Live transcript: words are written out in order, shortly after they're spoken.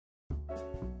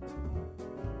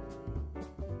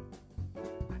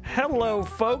Hello,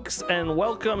 folks, and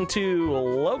welcome to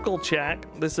Local Chat.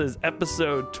 This is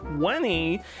episode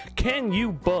 20. Can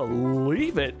you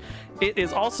believe it? It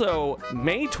is also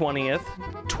May 20th,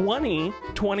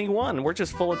 2021. We're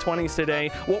just full of 20s today.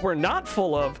 What we're not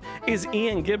full of is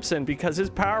Ian Gibson because his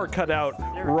power cut out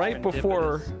right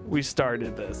before we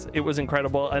started this. It was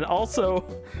incredible. And also,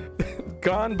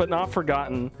 gone but not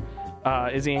forgotten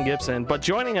is Ian Gibson. But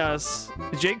joining us,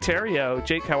 Jake Theriault.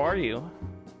 Jake, how are you?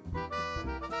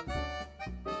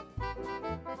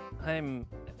 I'm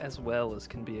as well as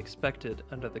can be expected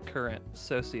under the current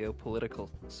socio-political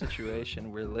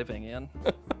situation we're living in.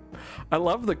 I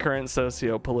love the current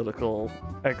socio-political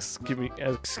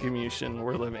excommunication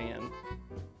we're living in.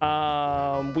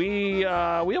 We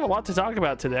have a lot to talk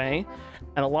about today,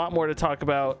 and a lot more to talk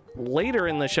about later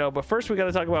in the show. But first, we got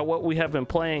to talk about what we have been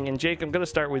playing. And Jake, I'm going to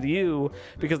start with you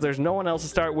because there's no one else to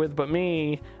start with but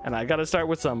me, and I got to start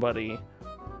with somebody.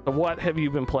 So what have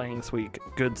you been playing this week,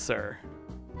 good sir?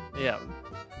 Yeah.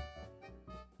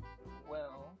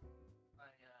 Well,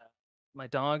 my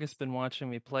dog has been watching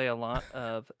me play a lot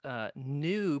of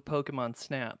new Pokemon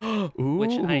Snap,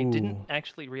 which I didn't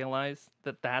actually realize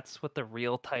that that's what the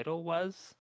real title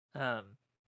was. I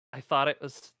thought it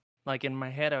was, like, in my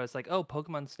head, I was like, oh,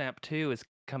 Pokemon Snap 2 is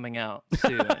coming out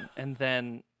soon. And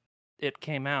then it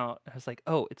came out. I was like,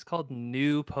 oh, it's called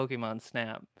New Pokemon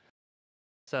Snap.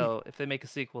 So if they make a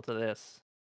sequel to this,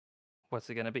 what's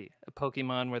it going to be? A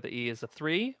Pokemon where the E is a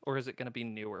 3, or is it going to be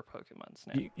newer Pokemon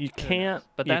Snap? You can't,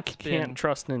 but that's can't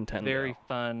trust Nintendo. Very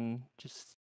fun.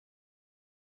 Just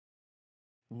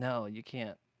no, you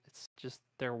can't. It's just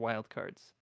they're wild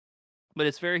cards. But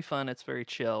it's very fun. It's very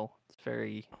chill. It's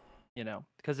very,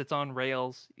 because it's on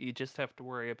rails. You just have to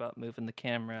worry about moving the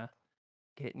camera,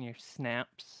 getting your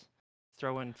snaps,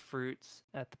 throwing fruits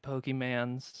at the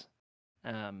Pokemans,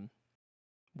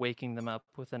 waking them up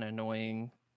with an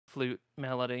annoying flute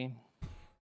melody.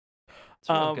 It's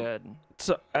real good.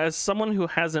 So as someone who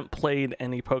hasn't played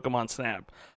any Pokemon Snap,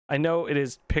 I know it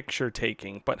is picture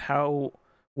taking, but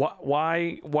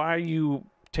why are you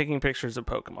taking pictures of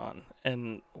Pokemon,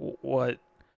 and what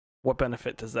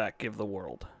benefit does that give the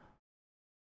world?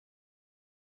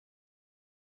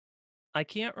 I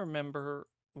can't remember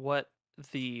what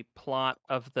the plot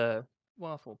of the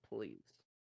Waffle, please.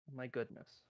 My goodness.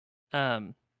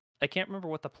 I can't remember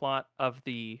what the plot of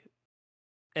the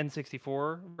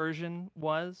N64 version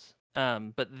was,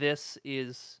 but this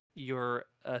is you're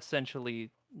essentially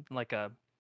like a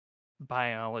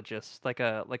biologist, like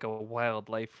a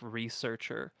wildlife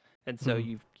researcher, and so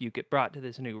you get brought to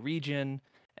this new region,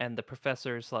 and the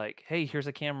professor's like, "Hey, here's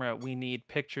a camera. We need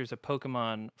pictures of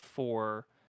Pokemon for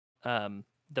the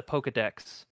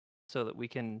Pokedex, so that we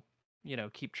can."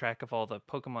 Keep track of all the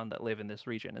Pokemon that live in this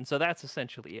region. And so that's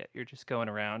essentially it. You're just going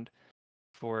around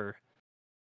for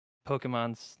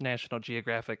Pokemon's National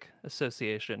Geographic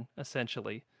Association,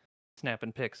 essentially,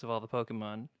 snapping pics of all the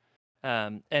Pokemon.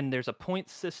 And there's a point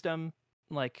system,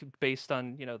 like, based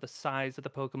on, the size of the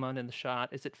Pokemon in the shot.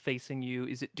 Is it facing you?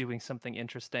 Is it doing something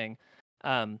interesting?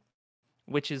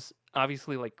 Which is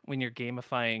obviously, like, when you're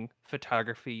gamifying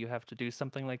photography, you have to do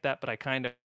something like that. But I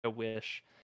kind of wish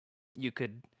you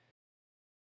could,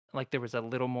 like, there was a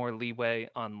little more leeway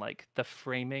on, like, the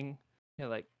framing,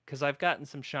 like, because I've gotten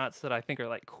some shots that I think are,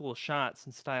 like, cool shots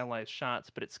and stylized shots,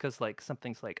 but it's because, like,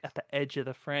 something's, like, at the edge of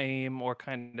the frame, or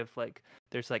kind of, like,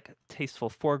 there's, like, tasteful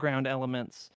foreground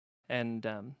elements, and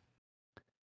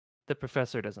the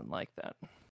professor doesn't like that.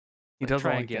 He doesn't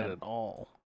like that at all.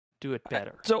 Do it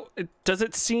better. So, does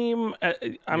it seem,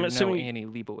 I'm assuming... No Annie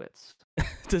Leibovitz.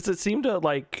 Does it seem to,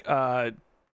 like,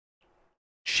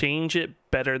 change it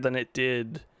better than it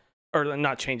did... Or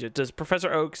not change it. Does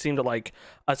Professor Oak seem to, like,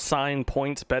 assign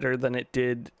points better than it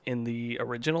did in the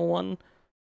original one?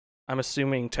 I'm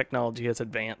assuming technology has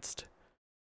advanced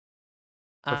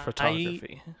for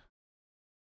photography.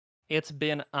 It's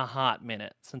been a hot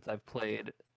minute since I've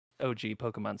played OG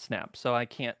Pokemon Snap, so I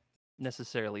can't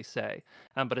necessarily say.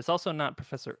 But it's also not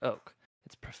Professor Oak.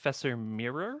 It's Professor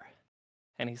Mirror,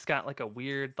 and he's got, like, a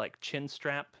weird, like, chin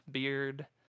strap beard.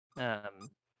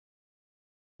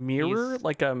 Mirror?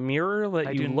 Like a mirror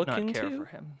that you look into? I do not care for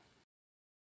him.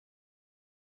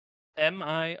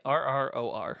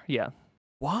 Mirror, yeah.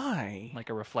 Why?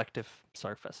 Like a reflective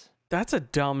surface. That's a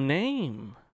dumb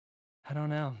name. I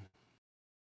don't know.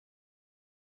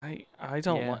 I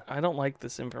don't like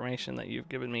this information that you've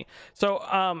given me.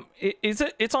 So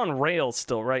it's on rails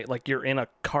still, right? Like you're in a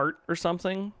cart or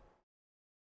something?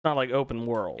 It's not like open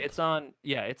world. It's on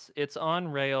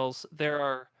rails. There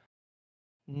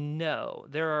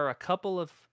are a couple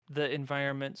of the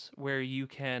environments where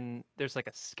there's like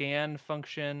a scan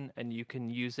function, and you can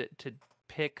use it to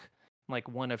pick like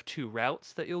one of two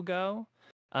routes that you'll go.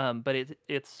 But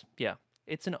it's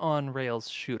an on rails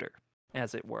shooter,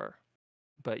 as it were.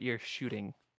 But you're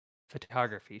shooting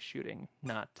photography shooting,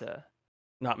 not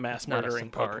mass not a murdering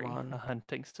safari, Pokemon. a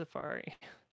hunting safari.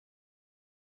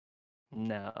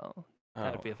 No,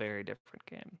 that would be a very different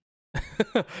game.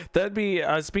 That'd be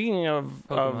speaking of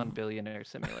Pokemon Billionaire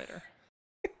Simulator.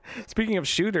 Speaking of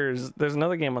shooters, there's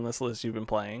another game on this list you've been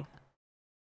playing.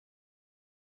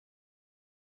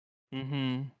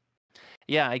 Mm-hmm.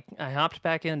 Yeah, I hopped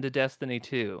back into Destiny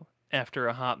 2 after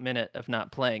a hot minute of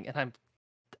not playing, and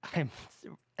I'm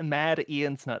mad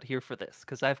Ian's not here for this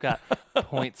because I've got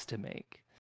points to make.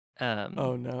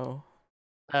 Oh no.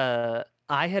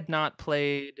 I had not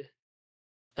played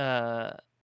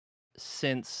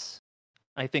since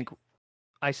I think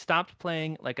I stopped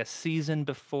playing like a season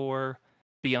before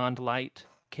Beyond Light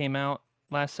came out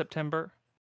last September.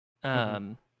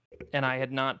 And I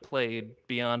had not played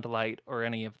Beyond Light or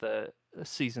any of the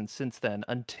seasons since then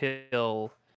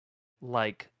until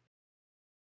like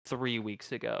 3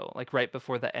 weeks ago, like right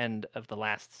before the end of the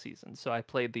last season. So I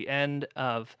played the end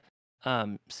of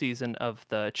season of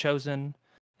the Chosen,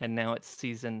 and now it's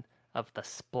season of the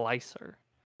Splicer.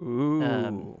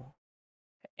 Ooh.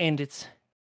 And it's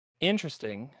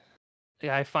interesting.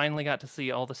 I finally got to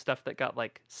see all the stuff that got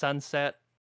like sunset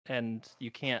and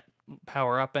you can't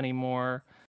power up anymore.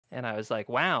 And I was like,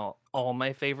 wow, all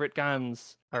my favorite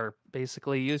guns are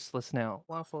basically useless now.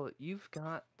 Waffle, you've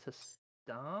got to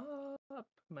stop,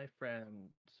 my friend.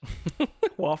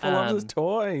 Waffle loves his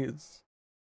toys.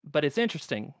 But it's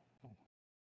interesting.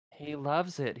 He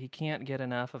loves it. He can't get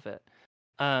enough of it.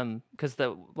 Because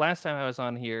the last time I was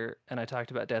on here and I talked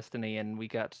about Destiny and we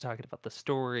got to talking about the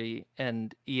story,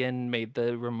 and Ian made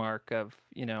the remark of,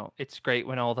 it's great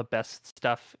when all the best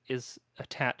stuff is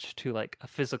attached to like a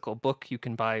physical book you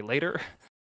can buy later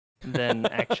than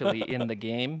actually in the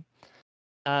game.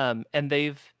 And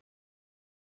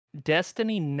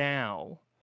Destiny now,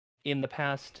 in the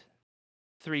past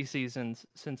 3 seasons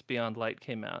since Beyond Light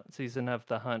came out, season of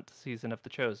the Hunt, season of the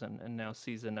Chosen, and now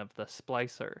season of the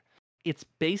Splicer, it's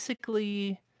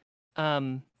basically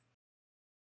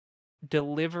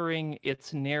delivering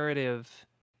its narrative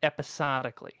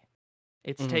episodically.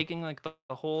 It's taking like the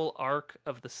whole arc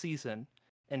of the season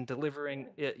and delivering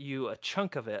you a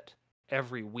chunk of it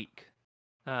every week.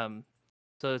 So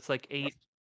it's like 8,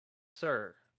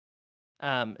 sir.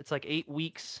 It's like 8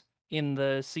 weeks in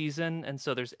the season, and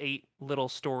so there's 8 little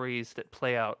stories that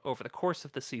play out over the course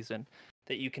of the season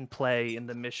that you can play in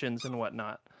the missions and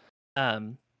whatnot.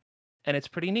 And it's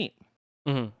pretty neat.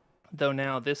 Though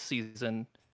now this season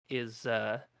is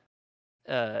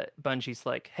Bungie's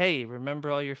like, hey, remember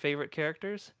all your favorite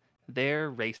characters?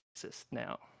 They're racist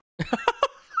now.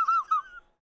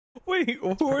 Wait,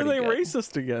 who are they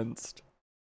racist against?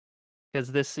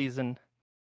 Because this season...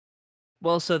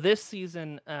 Well, so this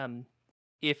season,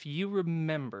 if you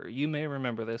remember, you may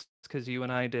remember this because you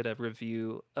and I did a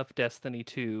review of Destiny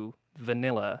 2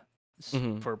 Vanilla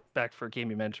for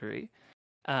Gamementary.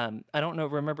 I don't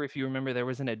remember if you remember, there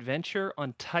was an adventure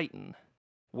on Titan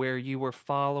where you were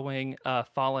following a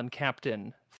fallen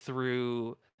captain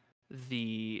through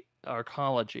the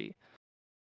arcology.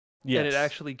 Yes. And it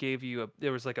actually gave you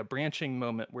there was like a branching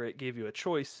moment where it gave you a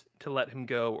choice to let him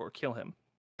go or kill him.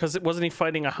 Because wasn't he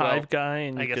fighting a hive guy?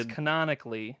 And I guess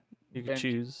canonically you could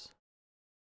choose.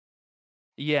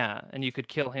 Yeah, and you could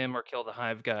kill him or kill the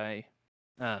hive guy.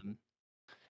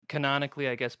 Canonically,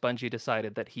 I guess Bungie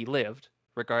decided that he lived,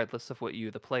 regardless of what you,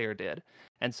 the player, did.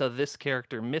 And so this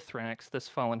character, Mithrax, this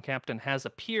fallen captain, has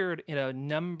appeared in a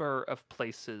number of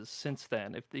places since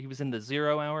then. If he was in the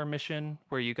 0 Hour mission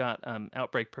where you got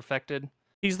Outbreak perfected.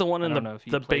 He's the one in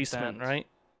the basement, right?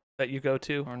 That you go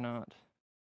to? Or not.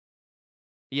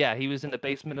 Yeah, he was in the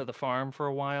basement of the farm for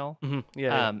a while.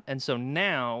 Yeah. And so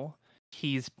now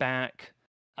he's back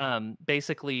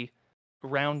basically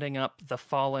rounding up the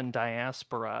fallen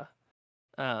diaspora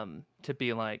to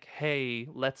be like, hey,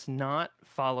 let's not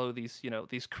follow these,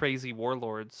 these crazy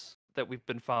warlords that we've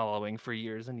been following for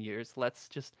years and years. Let's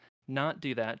just not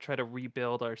do that, try to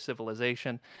rebuild our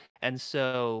civilization. And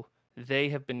so they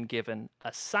have been given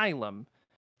asylum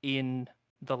in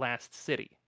the last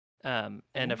city.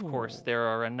 And of course, there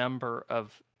are a number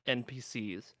of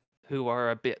NPCs who are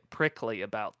a bit prickly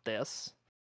about this.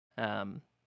 And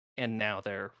now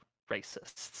they're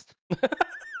racists.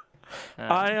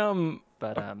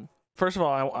 First of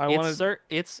all, I wanted...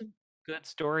 It's good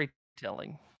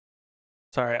storytelling.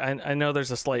 Sorry, I know there's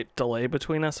a slight delay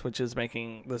between us, which is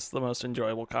making this the most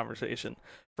enjoyable conversation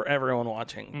for everyone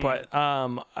watching. But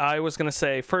I was going to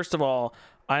say, first of all,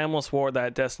 I almost wore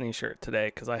that Destiny shirt today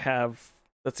because I have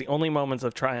That's the only moments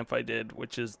of triumph I did,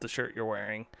 which is the shirt you're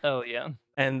wearing. Oh yeah.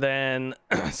 And then,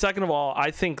 second of all,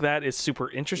 I think that is super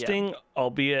interesting,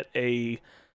 albeit a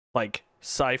like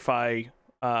sci-fi.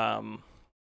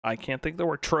 I can't think the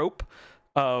word trope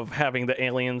of having the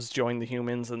aliens join the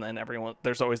humans, and then everyone.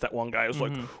 There's always that one guy who's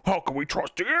like, "How can we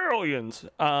trust the aliens?"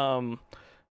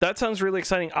 That sounds really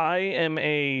exciting. I am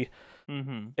a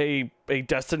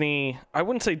Destiny, I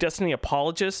wouldn't say Destiny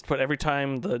apologist, but every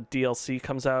time the DLC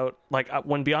comes out, like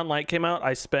when Beyond Light came out,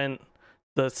 I spent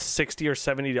the $60 or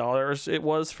 $70 it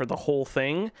was for the whole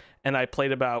thing, and I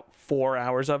played about 4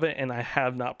 hours of it, and I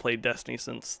have not played Destiny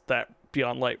since that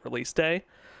Beyond Light release day.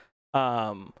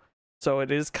 So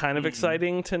it is kind of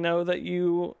exciting to know that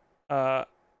you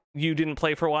didn't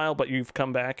play for a while, but you've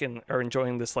come back and are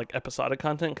enjoying this like episodic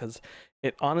content, because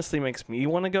it honestly makes me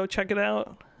want to go check it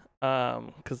out.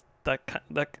 Because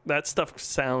that stuff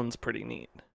sounds pretty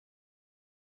neat.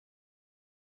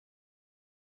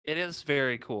 It is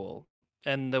very cool,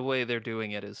 and the way they're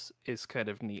doing it is kind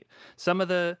of neat. Some of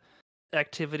the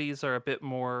activities are a bit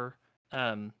more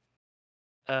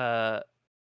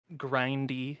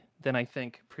grindy than I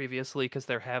think previously, because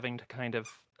they're having to kind of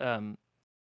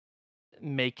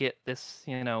make it this,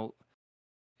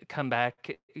 come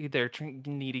back. They're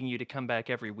needing you to come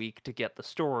back every week to get the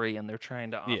story, and they're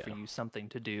trying to offer you something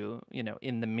to do,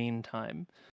 in the meantime.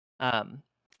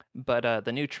 But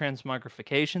the new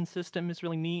transmogrification system is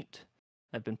really neat.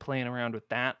 I've been playing around with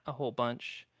that a whole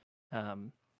bunch. So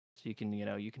you can,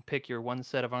 you can pick your one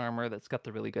set of armor that's got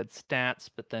the really good stats,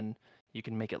 but then you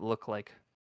can make it look like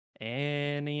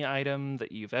any item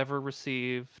that you've ever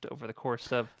received over the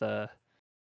course of the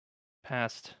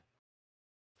past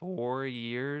 4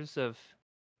 years of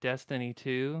Destiny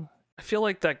 2. I feel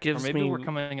like that gives or maybe me we're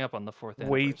coming up on the 4th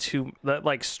way anniversary. too, that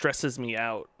like stresses me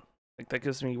out. Like that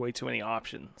gives me way too many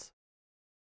options.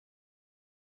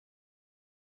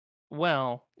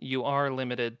 Well, you are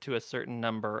limited to a certain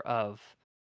number of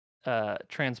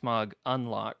transmog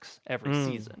unlocks every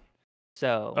season.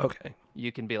 So okay,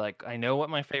 you can be like, I know what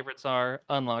my favorites are,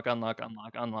 unlock, unlock,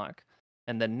 unlock, unlock.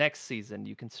 And then next season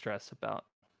you can stress about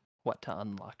what to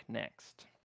unlock next.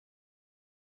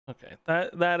 Okay,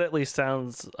 that at least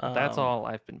sounds. That's all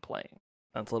I've been playing.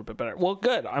 That's a little bit better. Well,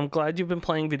 good. I'm glad you've been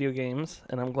playing video games,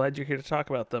 and I'm glad you're here to talk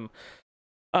about them.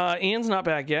 Ian's not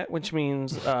back yet, which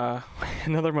means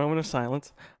another moment of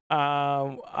silence.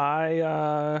 Power's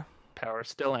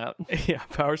still out. Yeah,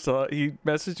 power's still out. He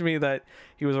messaged me that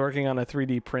he was working on a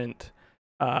 3D print,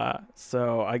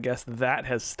 so I guess that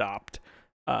has stopped.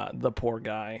 The poor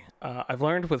guy. I've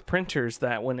learned with printers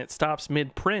that when it stops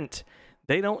mid-print,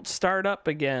 they don't start up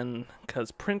again,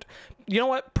 because you know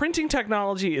what? Printing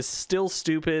technology is still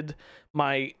stupid.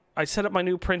 I set up my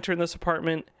new printer in this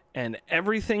apartment, and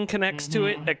everything connects to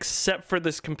it except for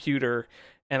this computer.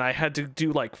 And I had to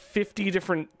do like 50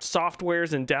 different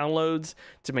softwares and downloads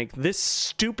to make this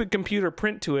stupid computer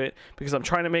print to it, because I'm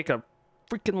trying to make a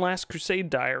freaking Last Crusade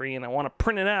diary, and I want to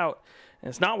print it out, and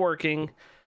it's not working.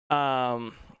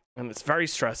 And it's very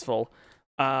stressful.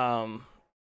 But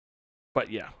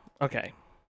yeah, okay.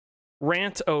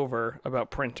 Rant over about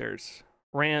printers.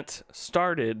 Rant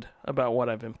started about what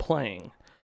I've been playing.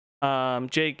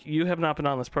 Jake, you have not been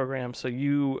on this program, so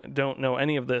you don't know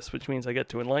any of this, which means I get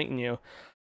to enlighten you.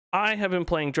 I have been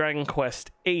playing Dragon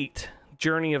Quest VIII,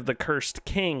 Journey of the Cursed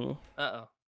King.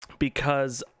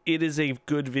 Because it is a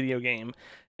good video game.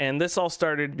 And this all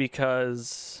started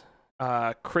because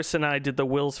Chris and I did the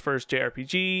Will's First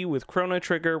JRPG with Chrono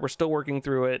Trigger. We're still working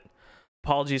through it.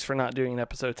 Apologies for not doing an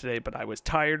episode today, but I was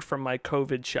tired from my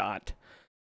COVID shot.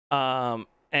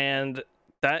 And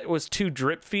that was too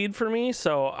drip feed for me,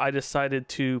 so I decided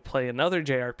to play another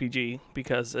JRPG,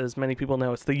 because as many people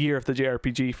know, it's the year of the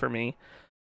JRPG for me.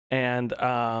 And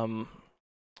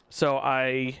so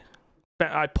I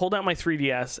pulled out my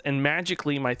 3DS, and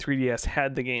magically my 3DS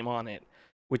had the game on it,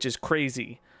 which is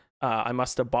crazy. I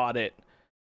must have bought it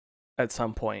at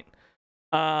some point.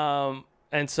 And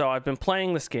so I've been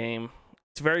playing this game.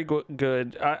 It's very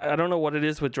good. I don't know what it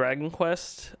is with Dragon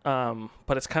Quest,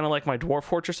 but it's kind of like my Dwarf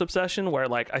Fortress obsession, where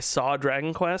like I saw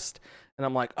Dragon Quest and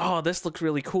I'm like, oh, this looks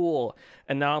really cool.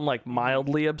 And now I'm like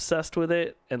mildly obsessed with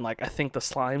it. And like, I think the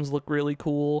slimes look really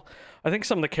cool. I think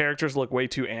some of the characters look way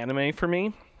too anime for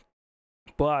me,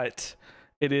 but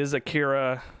it is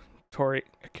Akira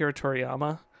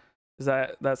Toriyama.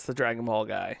 That's the Dragon Ball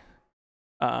guy.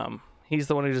 He's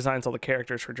the one who designs all the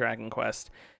characters for Dragon Quest.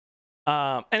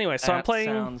 Anyway, so I'm playing.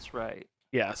 Sounds right.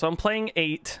 Yeah, so I'm playing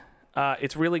 8.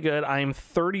 It's really good. I'm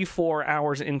 34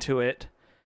 hours into it.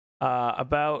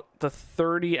 About the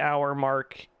 30-hour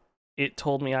mark, it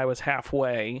told me I was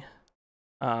halfway.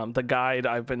 The guide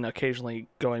I've been occasionally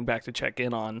going back to check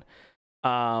in on.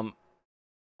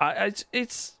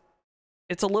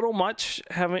 It's a little much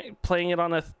playing it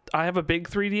on I have a big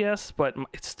 3DS, but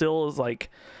it still is like,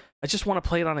 I just want to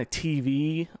play it on a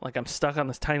TV. Like, I'm stuck on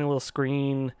this tiny little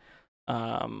screen.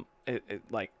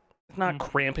 Like, it's not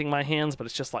cramping my hands, but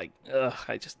it's just like, ugh,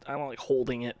 I don't like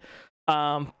holding it.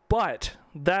 But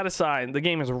that aside, the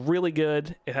game is really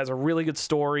good. It has a really good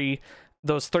story.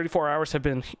 Those 34 hours have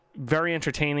been very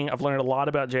entertaining. I've learned a lot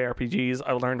about JRPGs.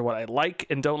 I've learned what I like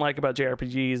and don't like about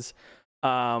JRPGs.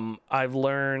 I've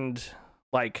learned,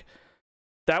 like,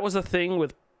 that was a thing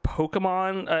with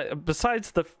Pokemon.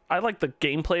 Besides I like the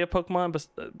gameplay of Pokemon,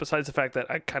 besides the fact that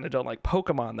I kind of don't like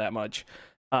Pokemon that much.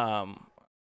 I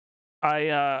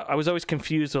was always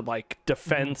confused with, like,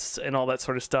 defense and all that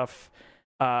sort of stuff.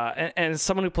 And as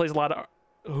someone who plays a lot of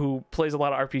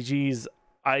RPGs,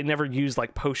 I never use,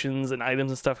 like, potions and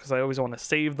items and stuff because I always want to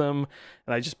save them,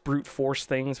 and I just brute force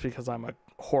things because I'm a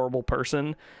horrible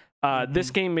person.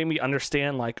 This game made me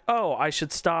understand, like, oh, I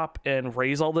should stop and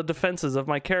raise all the defenses of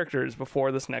my characters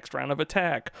before this next round of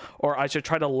attack, or I should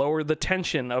try to lower the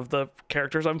tension of the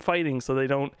characters I'm fighting so they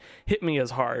don't hit me as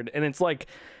hard. And it's like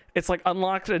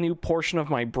unlocked a new portion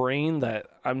of my brain that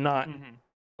I'm not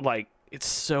like, it's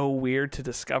so weird to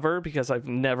discover because I've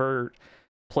never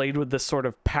played with this sort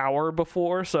of power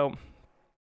before. So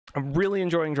I'm really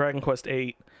enjoying Dragon Quest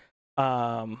VIII.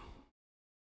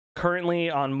 Currently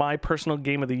on my personal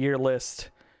game of the year list,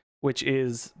 which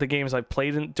is the games I've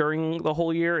played during the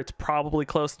whole year, it's probably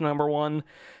close to number one.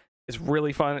 It's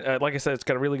really fun. Like I said, it's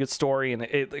got a really good story, and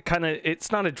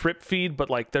it's not a drip feed, but,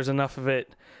 like, there's enough of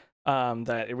it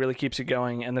that it really keeps you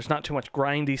going, and there's not too much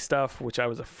grindy stuff, which I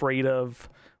was afraid of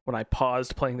when I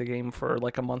paused playing the game for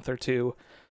like a month or two.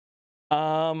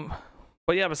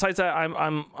 But yeah, besides that,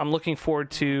 I'm looking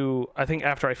forward to, I think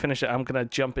after I finish it, I'm gonna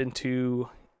jump into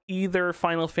either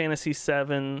Final Fantasy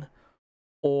VII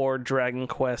or Dragon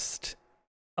Quest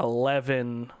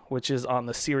 11, which is on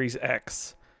the Series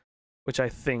X, which I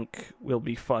think will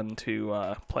be fun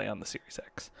to play on the Series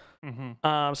X.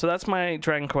 So that's my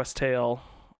Dragon Quest tale.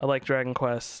 I like Dragon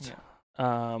Quest.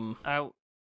 Yeah.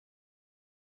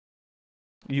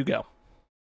 You go.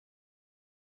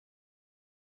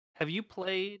 Have you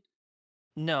played?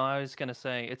 No, I was gonna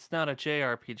say it's not a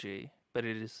JRPG, but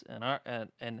it is an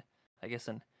I guess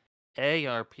an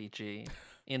ARPG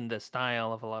in the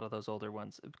style of a lot of those older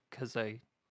ones. Because I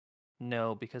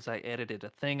edited a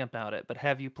thing about it. But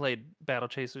have you played Battle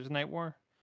Chasers Night War?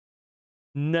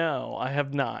 No, I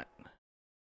have not.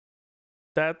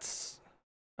 That's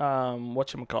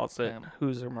whatchamacallit it?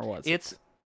 Whose or was it?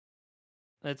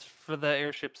 It's for the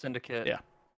Airship Syndicate. Yeah.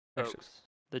 Folks.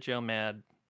 The Joe Mad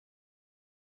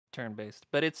turn-based.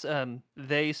 But it's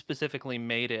they specifically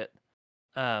made it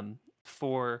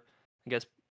for, I guess,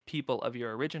 people of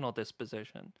your original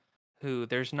disposition who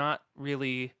there's not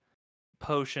really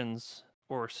potions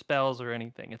or spells or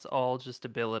anything. It's all just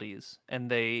abilities, and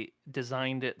they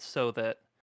designed it so that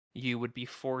you would be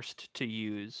forced to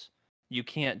use. You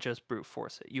can't just brute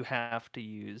force it. You have to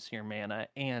use your mana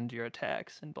and your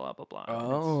attacks and blah blah blah.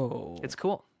 Oh, it's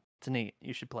cool. It's neat.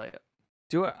 You should play it.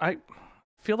 I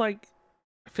feel like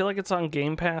it's on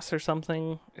Game Pass or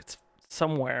something. It's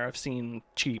somewhere I've seen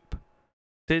cheap.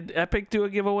 Did Epic do a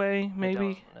giveaway?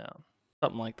 Maybe. No.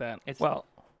 Something like that.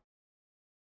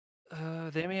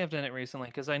 They may have done it recently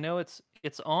because I know it's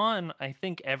on, I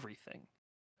think, everything,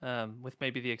 with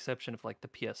maybe the exception of, like, the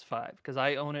PS5, because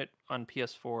I own it on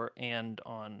PS4 and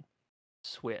on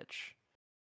Switch.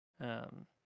 But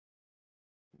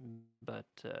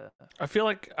I feel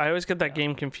like I always get that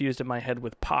game confused in my head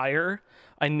with Pyre.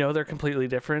 I know they're completely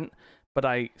different, but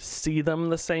I see them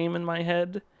the same in my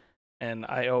head, and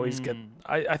I always get.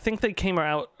 I think they came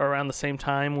out around the same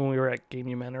time when we were at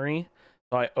Gameumentary,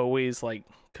 so I always, like,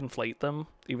 conflate them,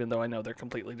 even though I know they're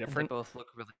completely different. They both look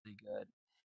really good.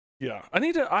 Yeah,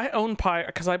 I own Pyre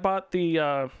because I bought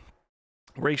the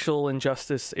Racial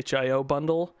Injustice itch.io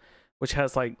bundle, which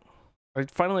has, like, I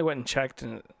finally went and checked,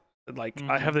 and, like,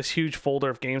 I have this huge folder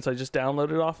of games I just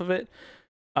downloaded off of it,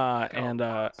 and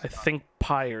I think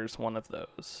Pyre's one of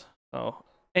those. Oh,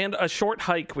 and A Short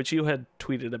Hike, which you had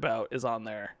tweeted about, is on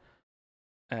there,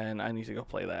 and I need to go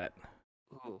play that.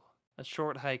 Ooh, A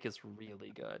Short Hike is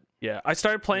really good. Yeah, I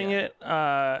started playing it.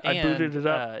 I booted it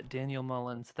up. Daniel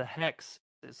Mullins' The Hex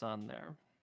is on there.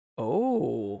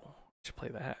 Oh, should play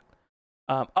that.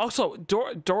 Also,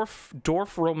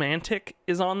 Dorf Romantic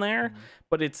is on there,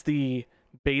 but it's the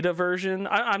beta version.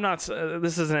 I'm not.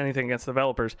 This isn't anything against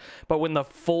developers, but when the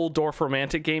full Dorf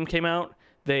Romantic game came out,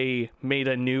 they made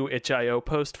a new itch.io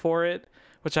post for it,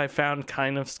 which I found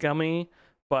kind of scummy.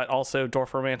 but also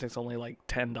Dwarf Romantic's only like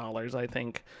 $10, I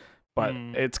think. But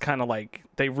it's kind of like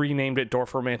they renamed it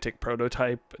Dwarf Romantic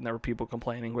Prototype, and there were people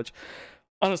complaining, which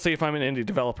honestly, if I'm an indie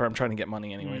developer, I'm trying to get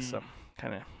money anyway, so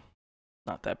kind of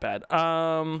not that bad.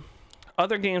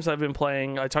 Other games I've been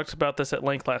playing, I talked about this at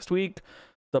length last week.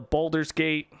 The Baldur's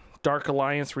Gate Dark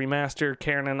Alliance remaster.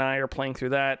 Karen and I are playing through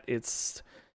that. It's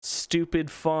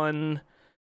stupid fun.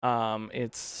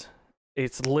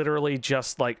 It's literally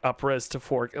just like up-res to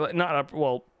 4K. Not up,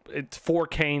 well, it's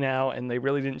 4K now, and they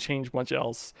really didn't change much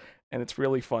else. And it's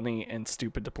really funny and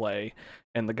stupid to play.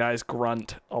 And the guys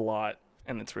grunt a lot,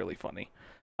 and it's really funny.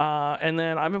 And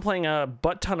then I've been playing a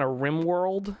butt ton of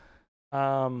RimWorld.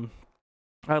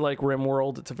 I like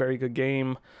RimWorld. It's a very good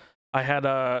game. I had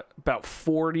about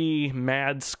 40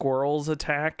 mad squirrels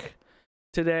attack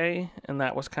today, and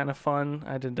that was kind of fun.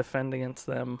 I had to defend against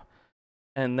them.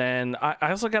 And then I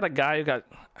also got a guy who I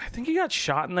think he got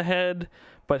shot in the head,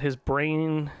 but his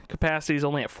brain capacity is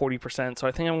only at 40%. So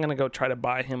I think I'm going to go try to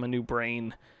buy him a new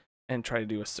brain and try to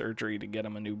do a surgery to get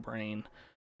him a new brain.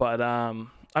 But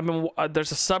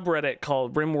there's a subreddit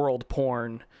called RimWorld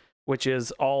Porn, which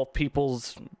is all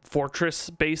people's fortress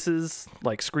bases,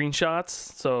 like screenshots.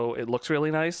 So it looks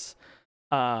really nice.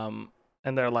 And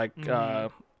they're like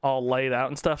all laid out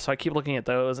and stuff. So I keep looking at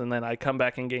those, and then I come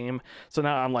back in game. So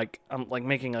now I'm like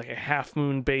making like a half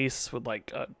moon base with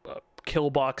like a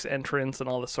kill box entrance and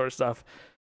all this sort of stuff.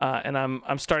 And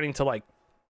I'm starting to like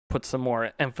put some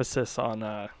more emphasis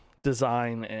on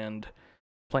design and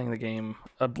playing the game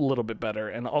a little bit better,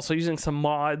 and also using some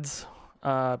mods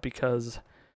because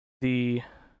the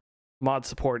mod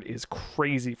support is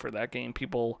crazy for that game.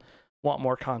 People want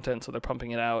more content, so they're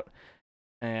pumping it out.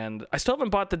 And I still haven't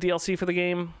bought the DLC for the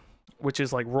game, which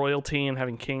is like royalty and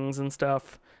having kings and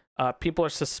stuff. People are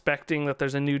suspecting that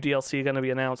there's a new DLC going to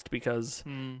be announced because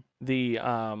the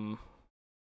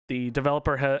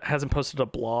developer hasn't posted a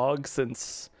blog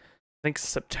since I think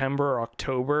September or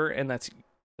October, and that's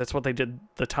what they did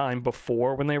the time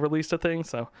before when they released a thing.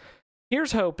 So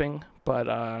here's hoping, but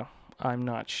I'm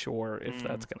not sure if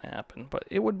that's going to happen, but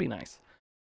it would be nice.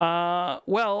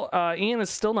 Ian is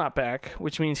still not back,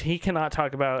 which means he cannot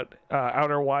talk about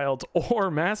Outer Wilds or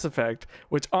Mass Effect,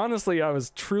 which honestly I was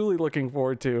truly looking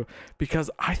forward to, because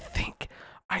I think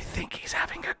he's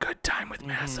having a good time with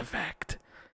Mass Effect.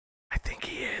 I think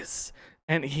he is.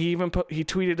 And he even he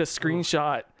tweeted a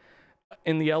screenshot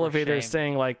in the elevator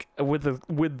saying like with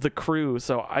the crew.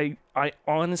 So I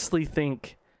honestly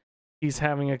think he's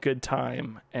having a good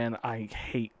time, and I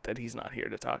hate that he's not here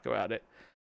to talk about it.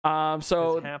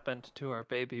 So what happened to our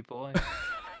baby boy?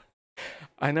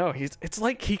 I know it's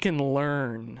like he can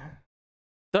learn.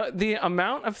 The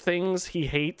amount of things he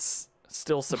hates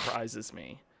still surprises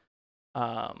me.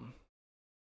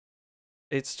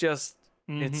 It's just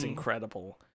it's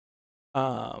incredible.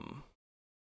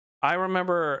 I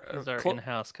remember he's our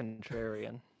in-house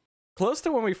contrarian. Close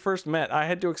to when we first met, I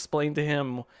had to explain to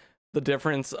him the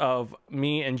difference of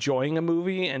me enjoying a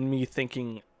movie and me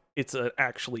thinking it's an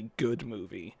actually good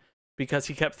movie, because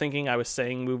he kept thinking I was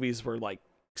saying movies were like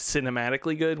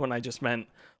cinematically good when I just meant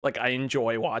like I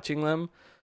enjoy watching them.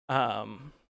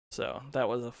 So that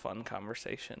was a fun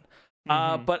conversation.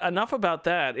 But enough about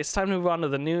that. It's time to move on to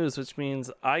the news, which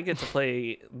means I get to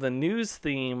play the news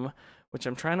theme, which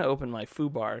I'm trying to open my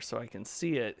foobar so I can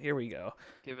see it. Here we go.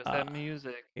 Give us that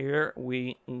music. Here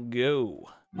we go.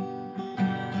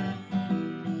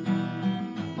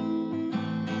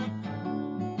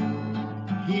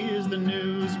 Here's the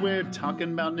news. We're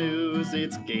talking about news.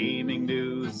 It's gaming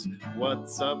news.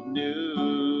 What's up,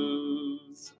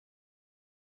 news?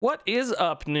 What is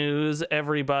up, news,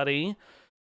 everybody?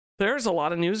 There's a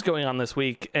lot of news going on this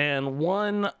week, and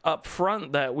one up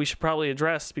front that we should probably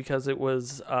address because it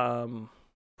was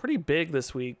pretty big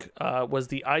this week was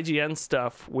the IGN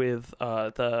stuff with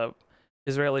the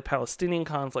Israeli-Palestinian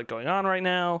conflict going on right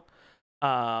now,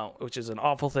 which is an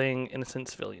awful thing. Innocent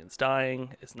civilians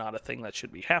dying is not a thing that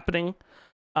should be happening.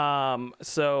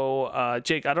 So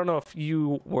Jake, I don't know if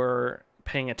you were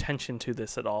paying attention to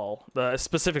this at all,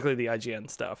 specifically the IGN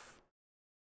stuff.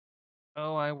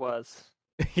 Oh, I was.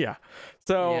 Yeah.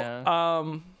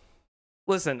 So,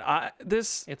 listen,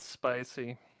 it's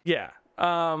spicy. Yeah.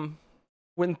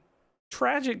 When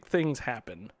tragic things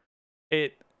happen,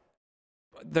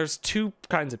 there's two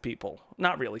kinds of people.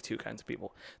 Not really two kinds of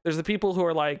people. There's the people who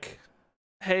are like,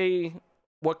 hey,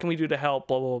 what can we do to help?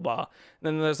 Blah, blah, blah. And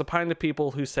then there's a kind of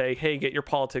people who say, hey, get your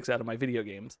politics out of my video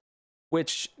games.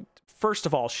 Which, first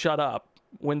of all, shut up.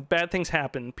 When bad things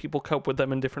happen, people cope with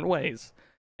them in different ways.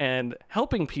 And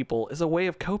helping people is a way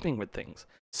of coping with things.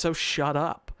 So shut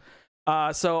up.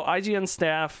 So IGN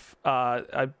staff,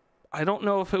 I I don't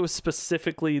know if it was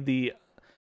specifically the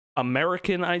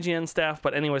American IGN staff,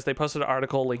 but anyways, they posted an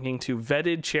article linking to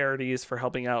vetted charities for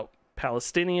helping out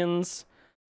Palestinians.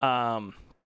 And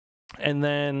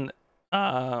then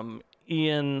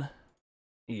Ian,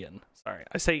 sorry,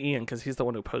 I say Ian because he's the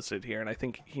one who posted it here, and I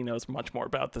think he knows much more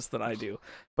about this than I do,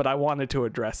 but I wanted to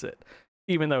address it,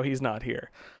 even though he's not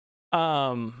here.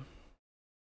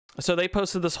 So they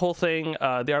posted this whole thing.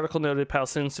 The article noted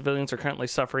Palestinian civilians are currently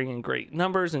suffering in great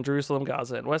numbers in Jerusalem,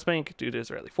 Gaza, and West Bank due to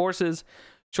Israeli forces.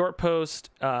 Short post.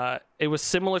 It was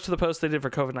similar to the post they did for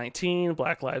COVID-19,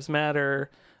 Black Lives Matter,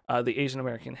 the Asian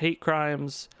American hate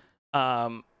crimes.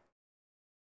 And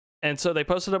so they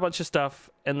posted a bunch of stuff,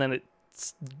 and then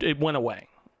it went away.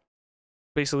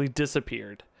 Basically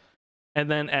disappeared.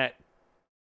 And then at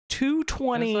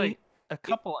 2:20... like a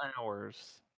couple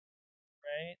hours,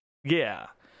 right? Yeah.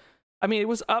 I mean, it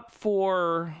was up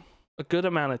for a good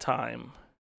amount of time.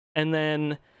 And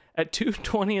then at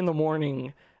 2:20 in the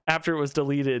morning, after it was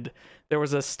deleted, there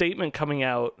was a statement coming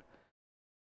out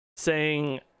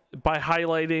saying, by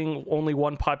highlighting only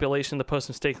one population, the post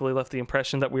mistakenly left the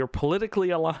impression that we were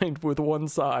politically aligned with one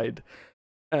side.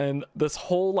 And this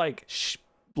whole like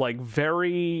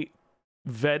very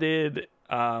vetted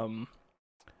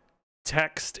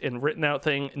text and written out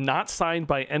thing, not signed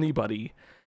by anybody.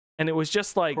 And it was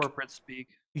just like corporate speak.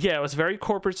 Yeah, it was very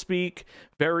corporate speak,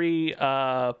 very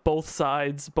both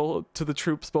sides, both to the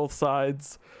troops, both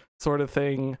sides sort of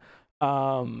thing.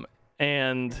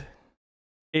 And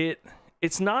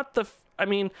it's not the, I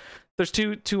mean, there's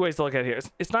two ways to look at it here.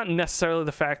 It's not necessarily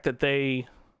the fact that they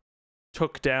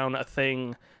took down a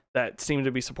thing that seemed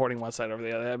to be supporting one side over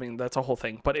the other. I mean, that's a whole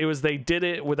thing. But it was, they did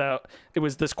it without, it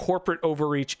was this corporate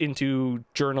overreach into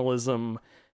journalism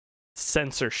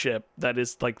censorship that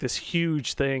is like this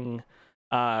huge thing.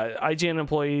 IGN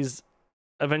employees,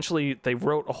 eventually they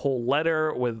wrote a whole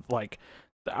letter with like,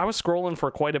 I was scrolling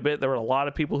for quite a bit. There were a lot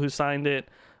of people who signed it.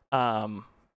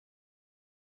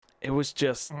 It was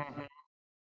just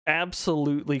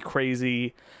absolutely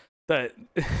crazy that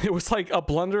it was like a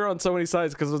blunder on so many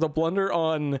sides, because it was a blunder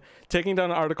on taking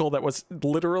down an article that was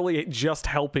literally just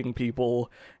helping people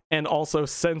and also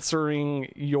censoring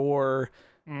your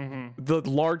one of the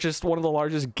largest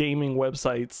gaming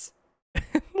websites.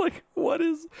 Like,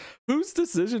 whose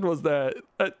decision was that?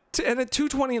 And at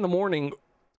 2:20 in the morning,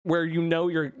 where you know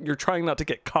you're trying not to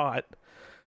get caught.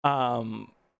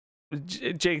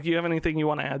 Jake, do you have anything you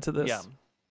want to add to this? Yeah.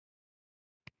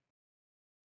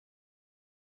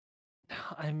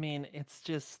 I mean,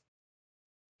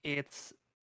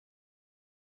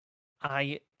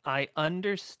 I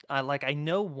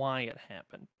know why it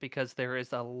happened, because there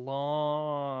is a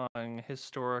long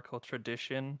historical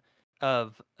tradition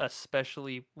of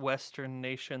especially Western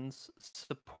nations'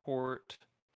 support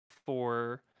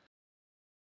for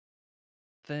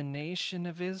the nation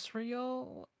of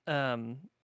Israel.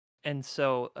 And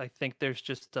so I think there's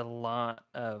just a lot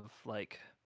of like,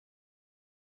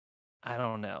 I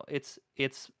don't know. It's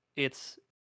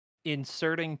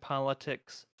inserting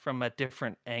politics from a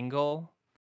different angle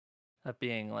of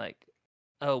being like,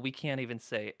 oh, we can't even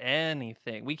say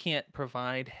anything. We can't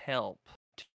provide help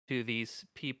to these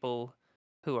people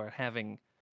who are having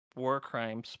war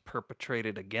crimes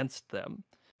perpetrated against them,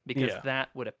 because that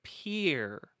would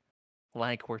appear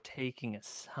like we're taking a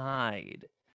side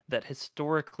that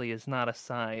historically is not a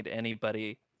side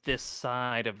anybody this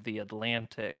side of the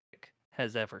Atlantic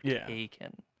has ever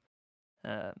taken.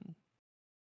 But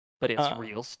it's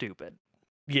real stupid.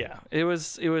 Yeah, it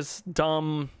was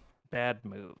dumb. Bad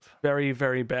move. Very,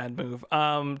 very bad move.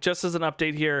 Just as an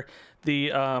update here, the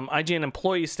IGN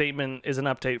employee statement is an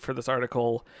update for this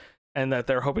article, and that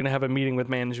they're hoping to have a meeting with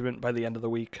management by the end of the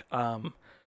week.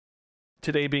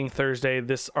 Today being Thursday,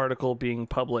 this article being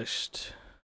published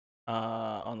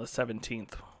on the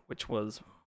 17th, which was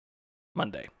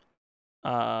Monday.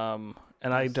 And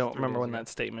I don't remember when that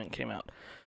statement came out.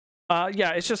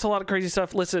 Yeah, it's just a lot of crazy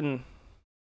stuff. Listen,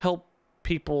 help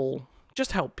people.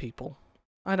 Just help people.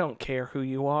 I don't care who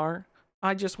you are.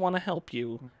 I just want to help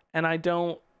you. And I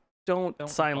don't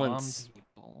silence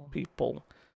people.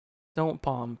 Don't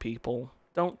bomb people.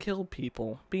 Don't kill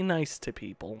people. Be nice to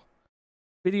people.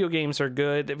 Video games are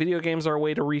good. Video games are a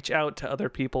way to reach out to other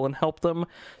people and help them.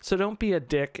 So don't be a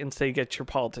dick and say, get your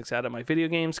politics out of my video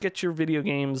games. Get your video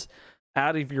games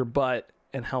out of your butt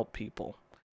and help people.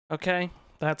 Okay?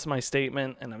 That's my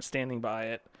statement, and I'm standing by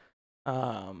it.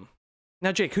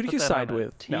 Now, Jake, who do you side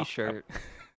with? T-shirt.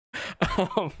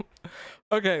 No.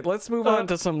 Okay, let's move on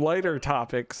to some lighter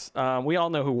topics. We all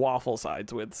know who Waffle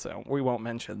sides with, so we won't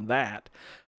mention that.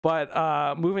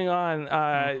 But moving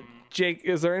on, Jake,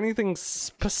 is there anything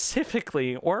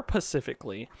specifically or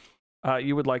pacifically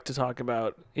you would like to talk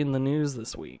about in the news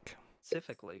this week.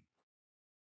 Specifically.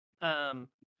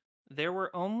 There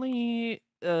were only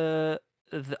the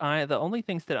only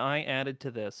things that I added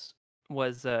to this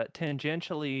was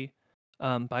tangentially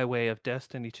by way of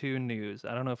Destiny 2 news.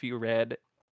 I don't know if you read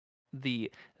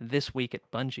the This Week at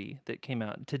Bungie that came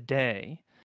out today.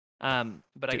 But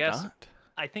I Did guess not.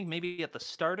 I think maybe at the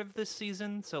start of this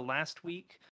season, so last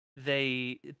week,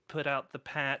 they put out the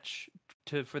patch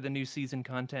for the new season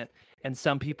content, and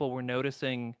some people were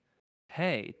noticing,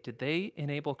 hey, did they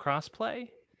enable crossplay?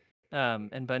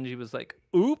 And Bungie was like,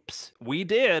 oops, we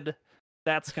did.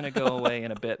 That's going to go away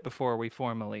in a bit before we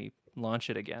formally launch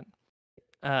it again.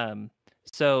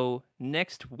 So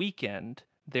next weekend,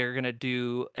 they're going to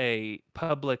do a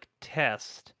public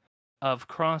test of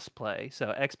crossplay. So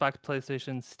Xbox,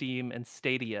 PlayStation, Steam, and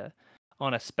Stadia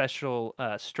on a special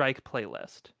Strike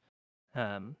playlist.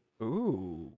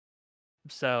 Ooh.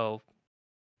 So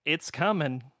it's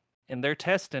coming, and they're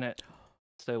testing it.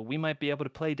 So we might be able to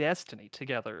play Destiny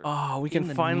together. Oh, we in can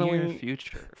the finally near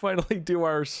future. finally do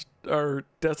our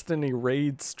Destiny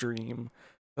raid stream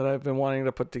that I've been wanting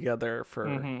to put together for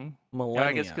millennia.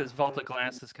 I guess because Vault of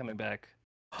Glass is coming back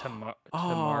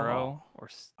tomorrow or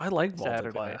I like Vault of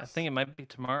Saturday. I Glass. think it might be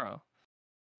tomorrow.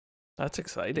 That's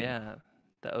exciting. Yeah,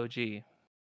 the OG.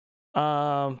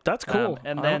 That's cool.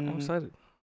 And then I'm excited.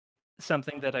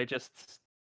 something that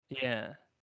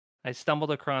I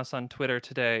stumbled across on Twitter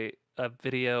today, a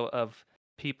video of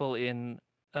people in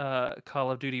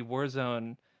Call of Duty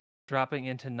Warzone dropping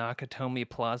into Nakatomi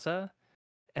Plaza,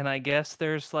 and I guess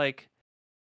there's like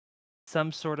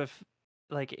some sort of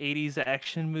like 80s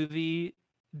action movie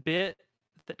bit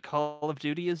that Call of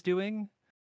Duty is doing,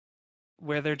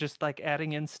 where they're just like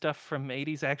adding in stuff from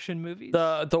 80s action movies.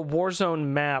 The Warzone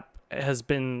map has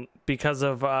been, because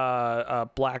of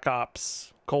Black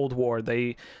Ops Cold War,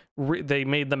 they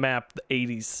made the map the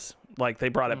 80s, like they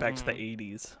brought it back to the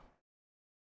 80s.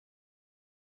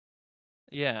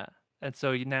 Yeah, and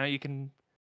so now you can,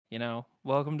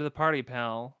 welcome to the party,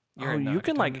 pal. You're in you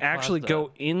can like Nakatomi actually Plaza.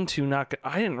 go into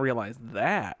I didn't realize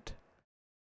that.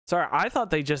 Sorry, I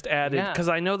thought they just added, because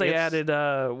I know they added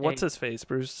what's his face,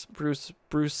 Bruce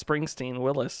Springsteen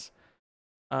Willis.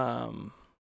 Wow.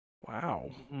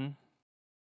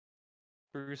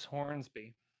 Bruce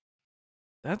Hornsby.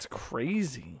 That's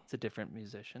crazy. It's a different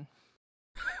musician.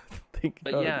 Thank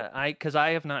But God. yeah, because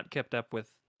I have not kept up with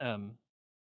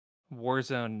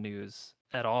Warzone news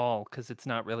at all, because it's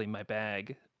not really my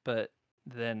bag. But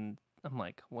then I'm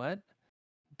like, what?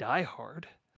 Die Hard?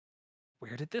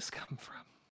 Where did this come from?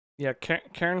 Yeah,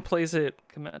 Karen plays it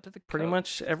Come out to the pretty coast.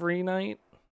 much every night.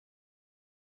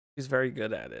 She's very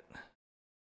good at it.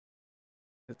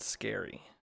 It's scary.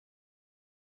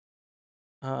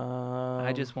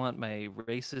 I just want my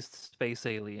racist space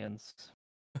aliens.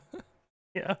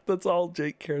 Yeah, that's all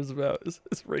Jake cares about is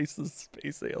racist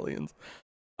space aliens.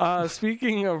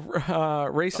 Speaking of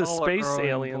racist All a space growing boy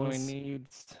aliens,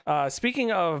 needs.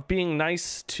 speaking of being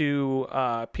nice to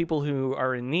people who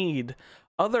are in need,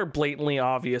 other blatantly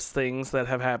obvious things that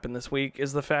have happened this week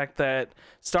is the fact that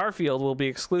Starfield will be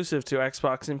exclusive to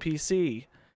Xbox and PC.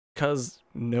 'Cause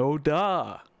no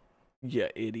duh, you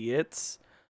idiots.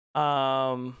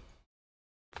 I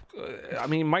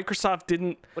mean, Microsoft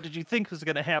didn't. What did you think was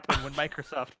going to happen when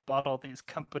Microsoft bought all these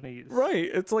companies? Right.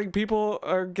 It's like people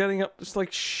are getting up. It's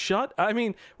like, shut. I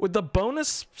mean, with the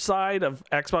bonus side of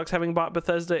Xbox having bought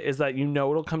Bethesda is that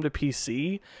it'll come to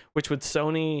PC, which with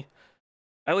Sony,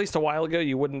 at least a while ago,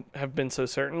 you wouldn't have been so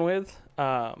certain with.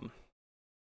 But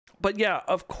yeah,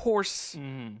 of course,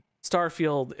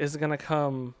 Starfield is going to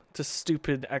come to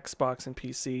stupid Xbox and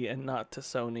PC and not to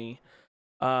Sony.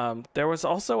 There was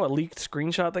also a leaked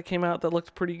screenshot that came out that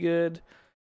looked pretty good.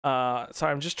 Sorry,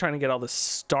 I'm just trying to get all the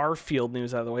Starfield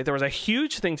news out of the way. There was a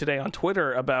huge thing today on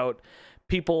Twitter about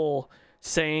people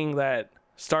saying that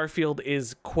Starfield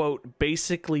is, quote,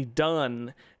 basically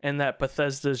done and that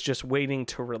Bethesda's just waiting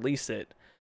to release it.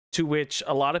 To which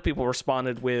a lot of people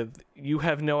responded with, you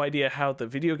have no idea how the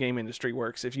video game industry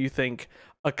works if you think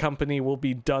a company will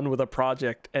be done with a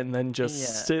project and then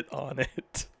just sit on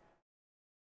it.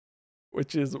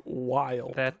 Which is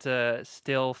wild. That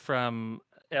still from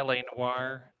LA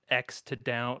Noire, X to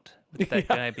Doubt, with that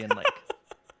guy being like...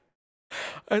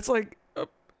 It's like,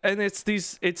 and it's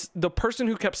the person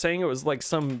who kept saying it was like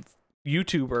some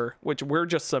YouTuber, which we're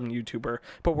just some YouTuber,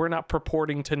 but we're not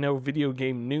purporting to know video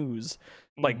game news,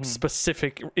 like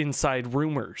specific inside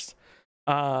rumors.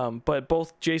 But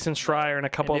both Jason Schreier and a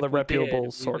couple other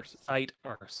reputable sources cite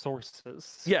our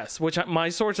sources. Yes, which my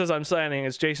sources I'm citing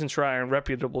is Jason Schreier and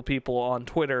reputable people on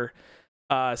Twitter,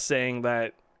 saying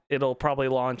that it'll probably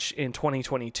launch in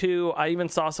 2022. I even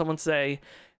saw someone say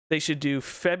they should do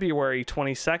February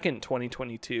 22nd,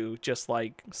 2022, just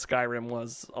like Skyrim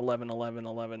was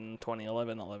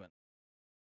 11/11/11/2011/11.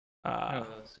 So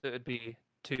it would be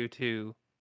 22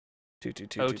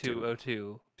 222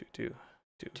 0202 22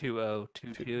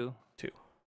 2022.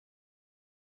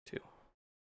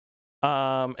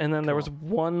 And then there was Cool.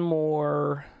 one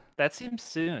more. That seems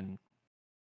soon.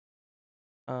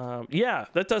 Yeah,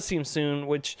 that does seem soon,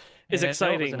 which is I know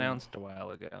exciting. It was announced a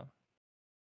while ago.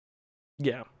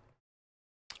 Yeah.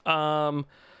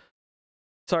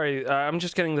 Sorry, I'm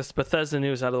just getting this Bethesda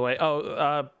news out of the way.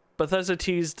 Bethesda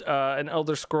teased an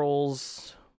Elder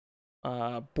Scrolls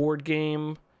board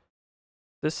game.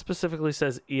 This specifically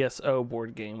says ESO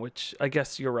board game, which I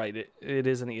guess you're right. It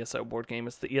is an ESO board game.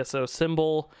 It's the ESO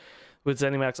symbol with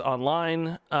ZeniMax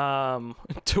Online.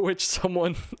 To which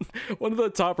someone, one of the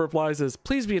top replies is,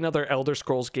 please be another Elder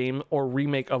Scrolls game or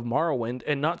remake of Morrowind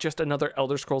and not just another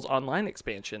Elder Scrolls Online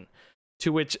expansion.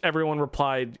 To which everyone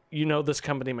replied, you know this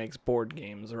company makes board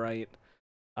games, right?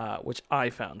 Which I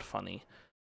found funny.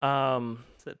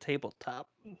 It's a tabletop.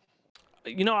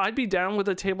 You know, I'd be down with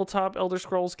a tabletop Elder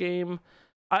Scrolls game.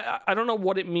 I don't know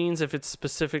what it means, if it's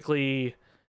specifically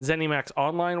ZeniMax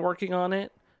Online working on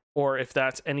it, or if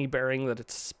that's any bearing that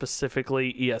it's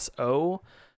specifically ESO.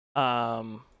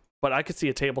 But I could see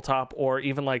a tabletop, or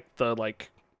even like the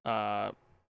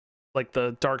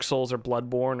Dark Souls or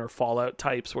Bloodborne or Fallout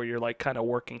types where you're like kind of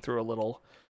working through a little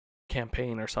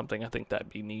campaign or something. I think that'd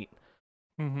be neat.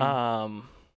 Mm-hmm.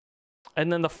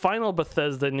 And then the final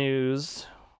Bethesda news,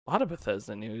 a lot of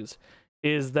Bethesda news,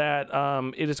 is that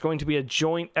it is going to be a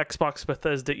joint Xbox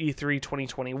Bethesda E3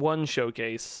 2021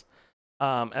 showcase,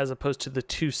 as opposed to the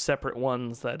two separate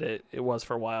ones that it was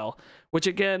for a while. Which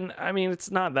again, I mean,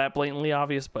 it's not that blatantly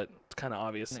obvious, but it's kind of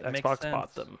obvious. It makes Xbox sense.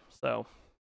 bought them, so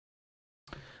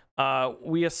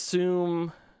we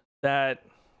assume that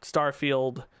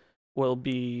Starfield will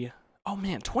be. Oh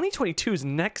man, 2022 is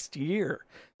next year.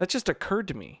 That just occurred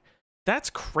to me. That's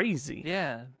crazy.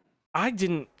 Yeah. I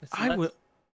didn't. I would.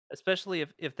 Especially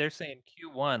if they're saying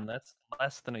Q1, that's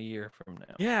less than a year from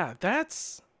now. Yeah,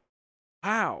 that's.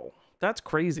 Wow, that's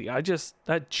crazy. That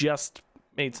just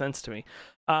made sense to me.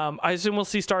 I assume we'll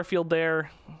see Starfield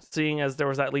there, seeing as there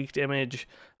was that leaked image.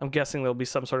 I'm guessing there'll be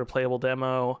some sort of playable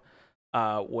demo,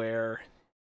 where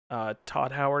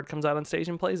Todd Howard comes out on stage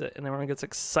and plays it, and everyone gets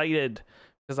excited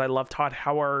because I love Todd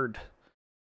Howard.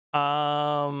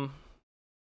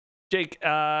 Jake,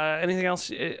 anything else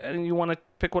you want to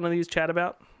pick one of these, chat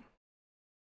about?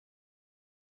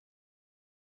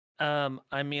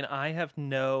 I mean, I have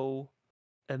no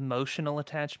emotional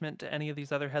attachment to any of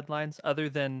these other headlines other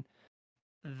than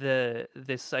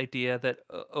this idea that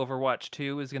Overwatch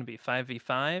 2 is going to be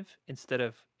 5v5 instead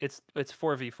of it's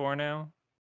 4v4 now.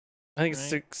 I think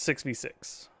it's Right.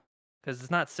 6v6. Because it's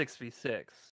not 6v6.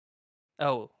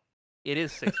 Oh, it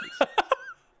is 6v6.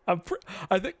 I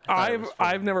think I thought it was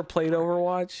I've never 4v4. played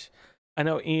Overwatch. I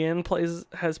know Ian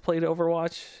has played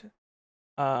Overwatch.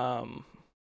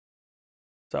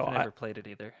 So I've never played it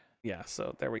either. yeah,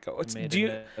 so there we go. I made Do a you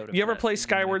note of you ever that play in my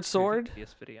Skyward Sword?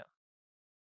 previous video.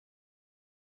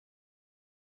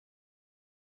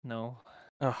 No.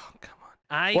 Oh, come on.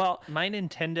 My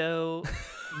Nintendo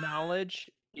knowledge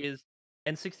is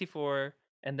N64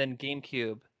 and then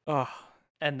GameCube Oh,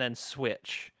 and then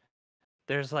Switch.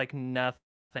 There's like nothing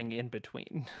in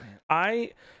between.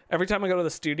 every time I go to the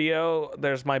studio,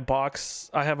 there's my box.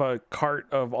 I have a cart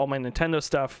of all my Nintendo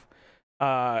stuff,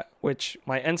 which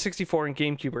my N64 and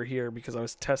GameCube are here because I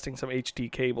was testing some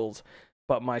HD cables.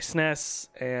 But my SNES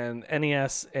and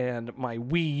NES and my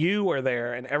Wii U are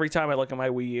there, and every time I look at my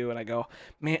Wii U and I go,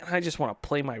 man, I just want to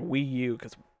play my Wii U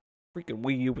because freaking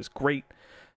Wii U was great.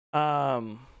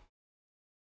 And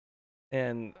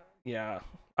yeah,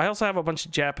 I also have a bunch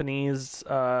of Japanese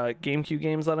GameCube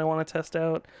games that I want to test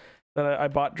out that I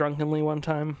bought drunkenly one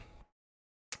time,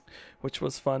 which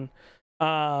was fun.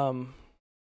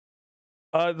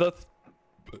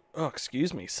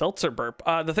 Excuse me, seltzer burp.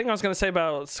 The thing I was going to say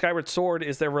about Skyward Sword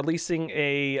is they're releasing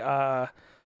a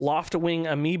Loftwing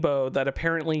Amiibo that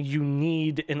apparently you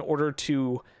need in order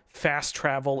to fast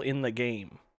travel in the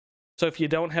game. So if you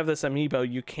don't have this Amiibo,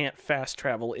 you can't fast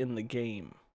travel in the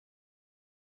game,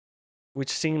 which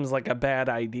seems like a bad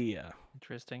idea.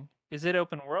 Interesting. Is it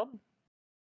open world?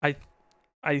 I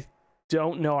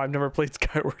don't know. I've never played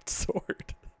Skyward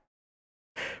Sword.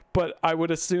 But I would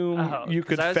assume you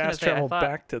could fast travel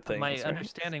back to things. My right?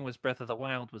 understanding was Breath of the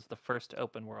Wild was the first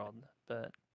open world,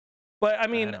 but I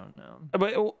mean, I don't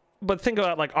know. But think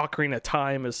about like Ocarina of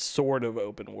Time is sort of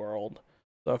open world.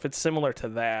 So if it's similar to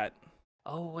that,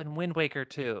 Oh, and Wind Waker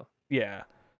too. yeah.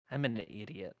 I'm an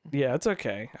idiot. Yeah, it's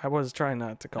okay. I was trying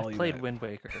not to call I you played that. Wind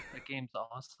Waker. That game's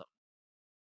awesome.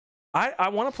 I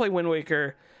want to play Wind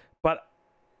Waker, but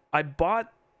I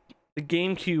bought the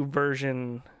GameCube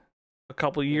version a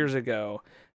couple years ago,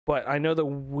 but I know the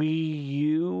Wii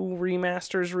U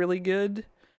remaster is really good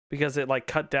because it like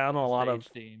cut down on a lot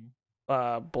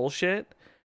of bullshit,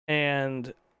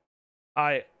 and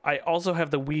I also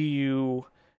have the Wii U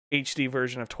HD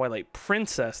version of Twilight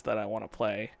Princess that I want to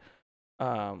play.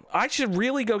 I should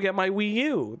really go get my Wii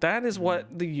U. That is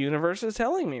what the universe is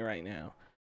telling me right now.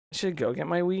 I should go get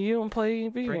my Wii U and play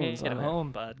video games on it. Bring it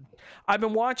home, bud. I've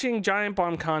been watching Giant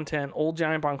Bomb content, old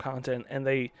Giant Bomb content, and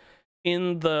they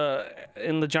in the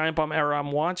Giant Bomb era,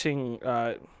 I'm watching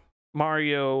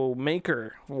Mario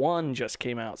Maker 1 just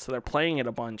came out, so they're playing it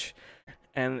a bunch.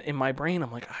 And in my brain,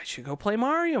 I'm like, I should go play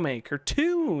Mario Maker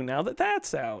 2 now that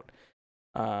that's out.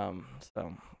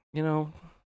 So, you know,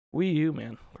 Wii U,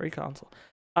 man, great console.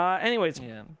 Anyways,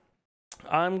 Yeah.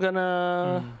 I'm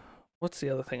gonna. What's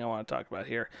the other thing I want to talk about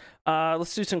here?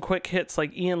 Let's do some quick hits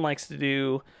like Ian likes to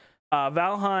do.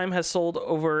 Valheim has sold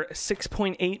over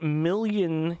 6.8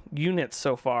 million units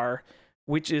so far,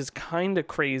 which is kind of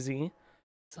crazy.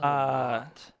 It's a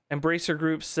lot. Embracer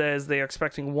Group says they are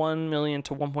expecting 1 million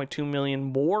to 1.2 million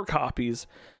more copies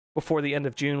before the end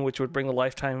of June, which would bring the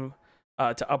lifetime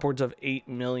to upwards of 8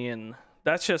 million.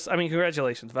 That's just, I mean,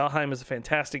 congratulations. Valheim is a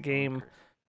fantastic game.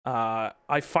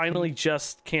 I finally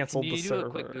just canceled the server. Do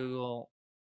a quick Google?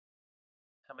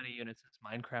 How many units has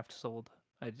Minecraft sold?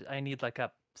 I need like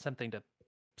something to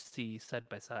see side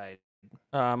by side.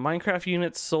 Minecraft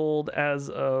units sold as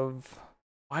of.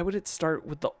 Why would it start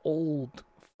with the old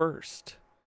first?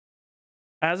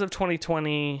 As of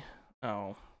 2020.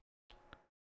 Oh.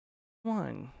 Come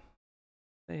on.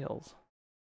 Sales.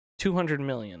 200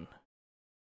 million.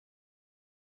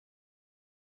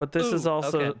 But this is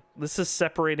also this is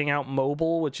separating out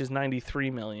mobile, which is 93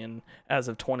 million as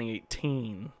of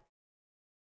 2018.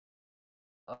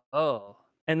 Oh.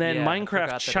 And then Yeah,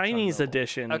 Minecraft Chinese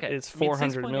edition is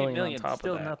 400 million on top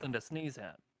still of that. Nothing to sneeze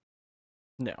at.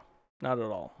 No, not at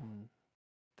all.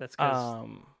 That's because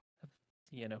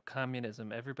you know,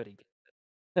 communism. Everybody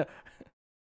gets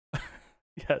it.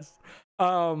 Yes.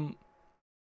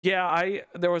 Yeah.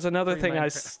 There was another thing I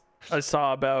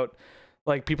saw about.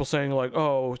 Like people saying like,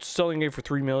 oh, selling it for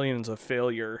 3 million is a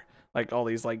failure. Like all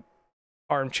these like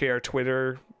armchair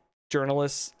Twitter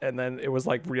journalists, and then it was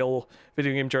like real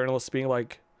video game journalists being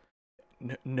like,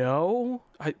 no,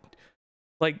 I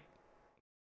like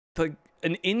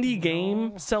an indie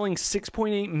game selling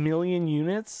 6.8 million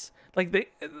units.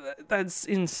 Like that's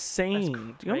insane.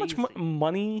 Do you know how much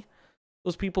money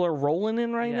those people are rolling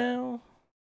in right now?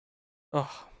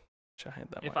 Oh. I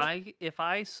had that if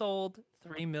I sold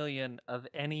 3 million of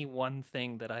any one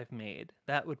thing that I've made,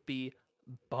 that would be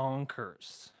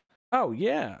bonkers. Oh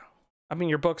yeah, I mean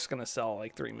your book's gonna sell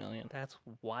like 3 million. That's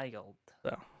wild.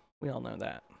 So we all know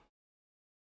that.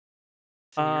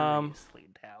 Seriously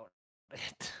doubt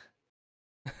it.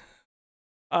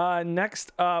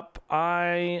 Next up,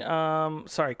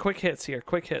 sorry, quick hits here.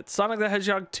 Quick hits. Sonic the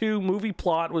Hedgehog 2 movie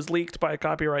plot was leaked by a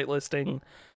copyright listing.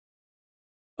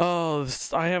 Oh,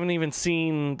 I haven't even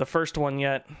seen the first one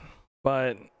yet,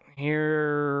 but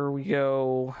here we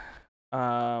go.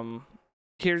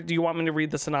 Here, do you want me to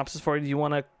read the synopsis for you? Do you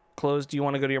want to close? Do you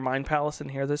want to go to your Mind Palace and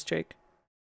hear this, Jake?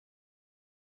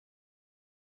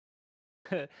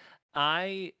 Would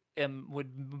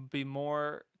be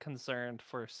more concerned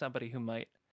for somebody who might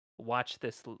watch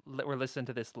this or listen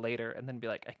to this later and then be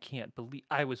like, I can't believe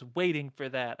I was waiting for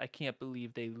that. I can't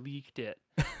believe they leaked it.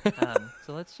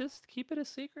 So let's just keep it a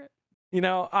secret. You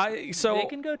know, they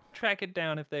can go track it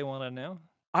down if they want to know.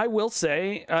 I will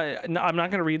say, I'm not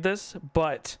going to read this,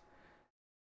 but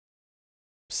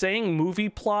saying movie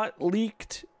plot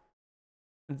leaked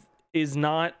is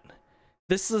not.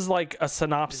 This is like a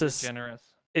synopsis. Generous.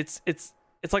 It's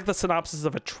like the synopsis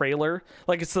of a trailer.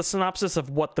 Like it's the synopsis of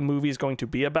what the movie is going to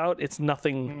be about. It's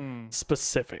nothing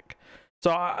specific. So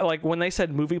like when they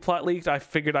said movie plot leaked, I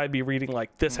figured I'd be reading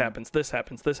like this happens, this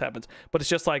happens, this happens. But it's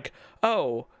just like,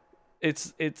 oh,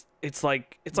 it's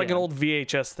like an old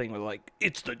VHS thing with like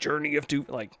it's the journey of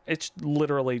like it's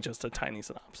literally just a tiny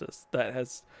synopsis that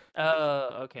has.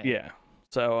 Okay. Yeah.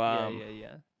 So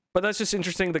yeah. But that's just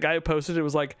interesting. The guy who posted it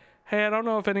was like, hey, I don't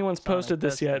know if anyone's posted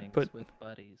this yet, but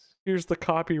here's the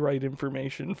copyright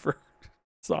information for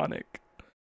Sonic.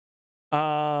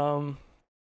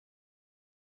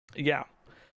 Yeah.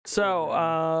 So,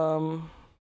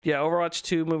 yeah, Overwatch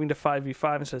 2 moving to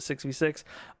 5v5 instead of 6v6.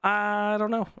 I don't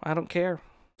know. I don't care.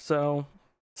 So,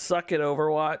 suck it,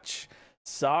 Overwatch.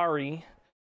 Sorry.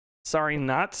 Sorry,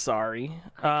 not sorry.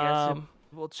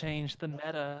 will change the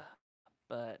meta,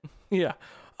 but Yeah.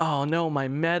 Oh no, my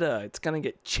meta. It's gonna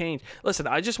get changed. Listen,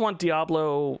 I just want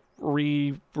Diablo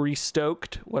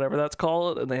restoked, whatever that's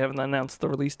called, and they haven't announced the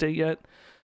release date yet.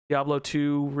 Diablo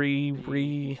 2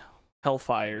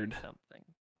 hellfired. something.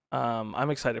 I'm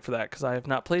excited for that because I have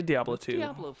not played Diablo When's 2.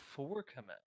 Diablo 4 come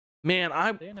out? Man,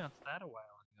 They announced that a while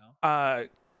ago.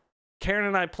 Karen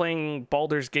and I playing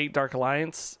Baldur's Gate Dark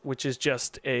Alliance, which is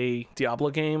just a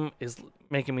Diablo game, is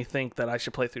making me think that I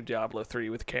should play through Diablo 3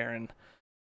 with Karen.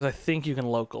 I think you can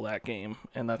local that game,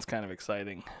 and that's kind of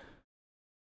exciting.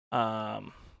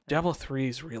 Diablo 3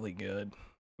 is really good,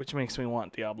 which makes me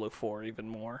want Diablo 4 even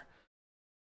more.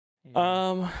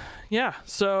 Yeah,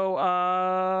 so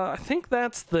I think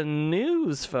that's the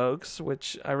news, folks,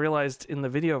 which I realized in the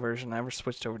video version I never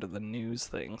switched over to the news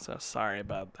thing, so sorry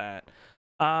about that.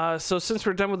 So since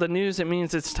we're done with the news, it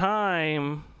means it's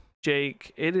time,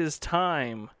 Jake, it is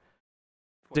time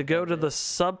to go to the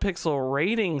Subpixel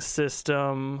rating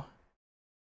system.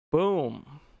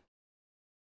 Boom.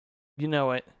 You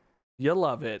know it. You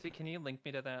love it. See, can you link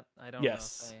me to that? I don't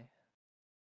Yes.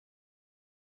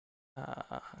 know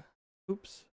if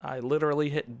Oops. I literally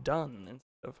hit done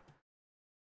instead of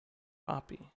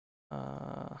copy.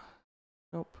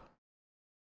 Nope.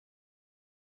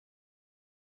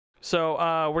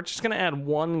 So we're just gonna add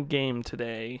one game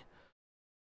today.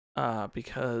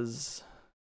 Because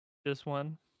just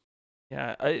one.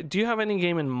 Yeah. Do you have any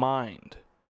game in mind?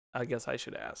 I guess I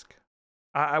should ask.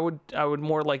 I would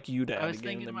more like you to add a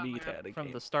game than me to add a from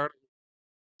game. the start.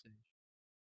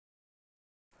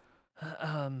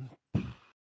 I'm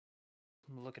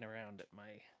looking around at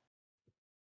my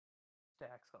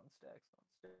stacks on stacks on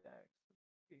stacks of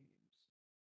games.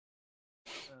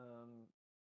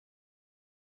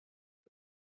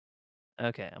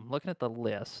 Okay, I'm looking at the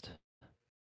list.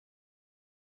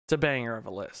 It's a banger of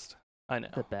a list. I know.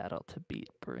 The Battle to Beat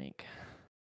Brink.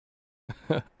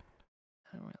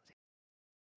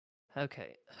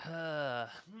 Okay.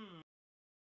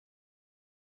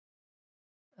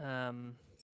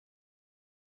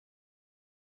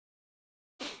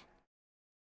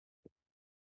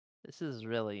 This is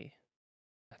really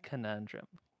a conundrum.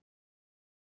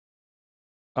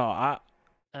 Oh, I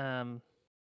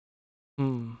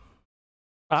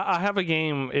have a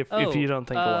game if you don't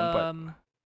think of one, but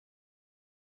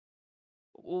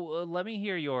well, let me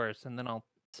hear yours and then I'll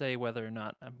say whether or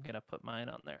not I'm gonna put mine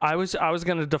on there. I was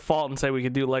gonna default and say we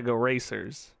could do Lego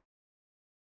Racers.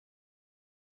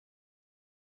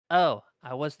 Oh,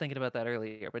 I was thinking about that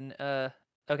earlier, but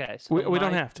okay. So we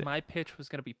don't have to. My pitch was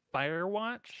gonna be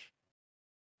Firewatch,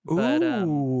 but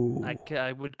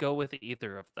I would go with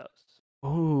either of those.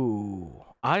 Ooh,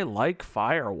 I like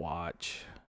Firewatch.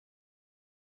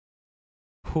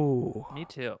 Ooh. Me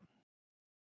too.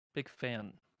 Big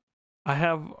fan. I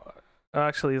have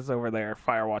actually it's over there.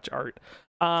 Firewatch art.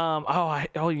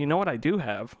 You know what I do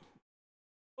have?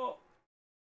 Oh.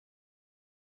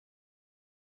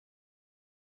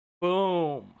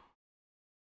 Boom.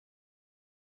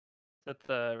 Is that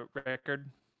the record?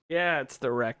 Yeah, it's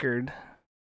the record.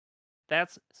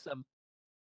 That's some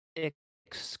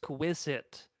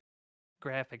exquisite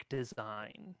graphic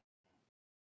design.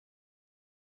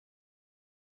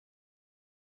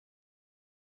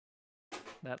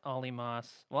 That Ollie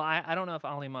Moss. Well, I don't know if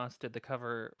Ollie Moss did the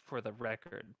cover for the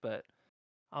record, but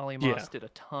Ollie Moss did a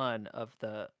ton of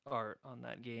the art on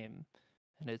that game,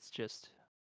 and it's just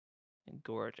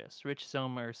gorgeous. Rich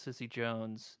Sommer, Sissy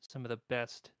Jones, some of the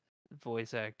best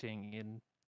voice acting in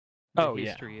the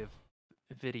history of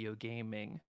video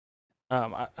gaming.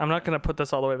 I'm not gonna put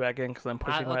this all the way back in because I'm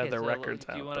pushing my other records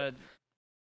out. Do you want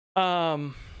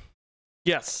to?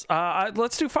 Yes.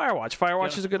 Let's do Firewatch.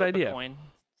 Firewatch is a good idea.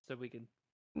 So we can.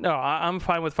 No, I'm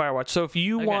fine with Firewatch. So if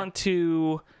you want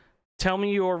to tell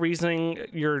me your reasoning,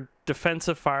 your defense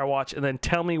of Firewatch, and then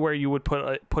tell me where you would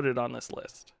put it on this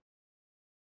list.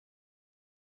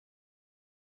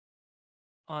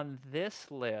 On this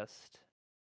list,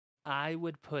 I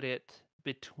would put it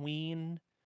between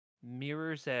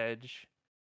Mirror's Edge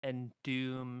and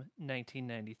Doom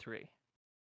 1993.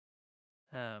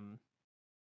 I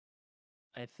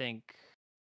think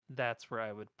that's where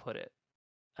I would put it.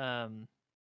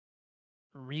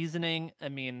 Reasoning, I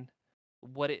mean,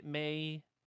 what it may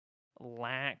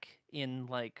lack in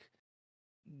like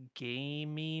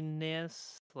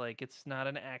gaminess, like it's not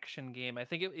an action game. I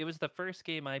think it was the first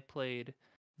game I played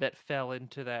that fell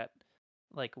into that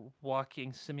like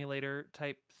walking simulator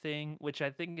type thing, which I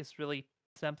think is really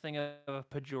something of a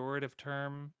pejorative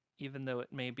term, even though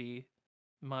it may be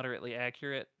moderately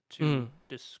accurate to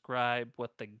describe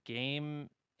what the game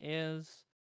is.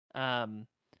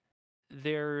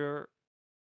 There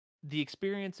the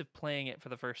experience of playing it for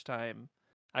the first time,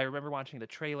 I remember watching the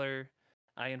trailer.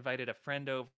 I invited a friend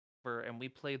over, and we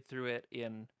played through it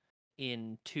in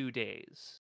 2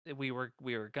 days. We were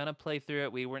gonna play through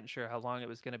it. We weren't sure how long it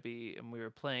was gonna be, and we were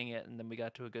playing it, and then we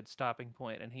got to a good stopping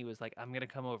point, and he was like, "I'm gonna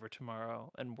come over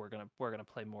tomorrow, and we're gonna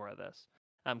play more of this,"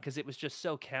 because it was just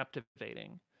so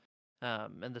captivating,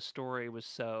 and the story was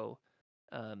so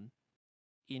um,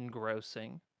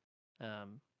 engrossing,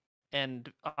 um,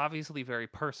 and obviously very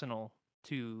personal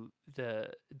to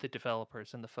the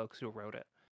developers and the folks who wrote it.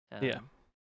 Yeah.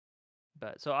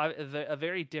 But so a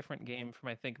very different game from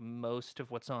I think most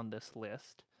of what's on this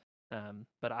list.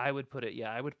 But I would put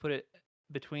it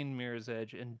between Mirror's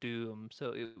Edge and Doom,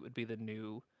 so it would be the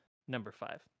new number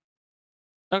 5.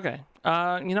 Okay.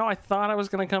 I thought I was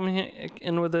going to come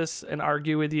in with this and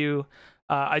argue with you.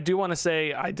 I do want to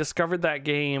say I discovered that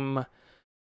game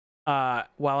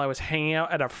while I was hanging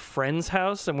out at a friend's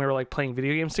house, and we were like playing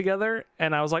video games together,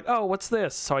 and I was like, oh, what's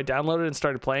this? So I downloaded and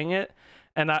started playing it.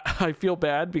 And I feel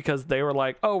bad because they were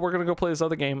like, oh, we're going to go play this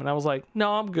other game. And I was like,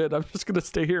 no, I'm good. I'm just going to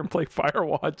stay here and play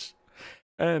Firewatch.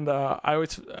 And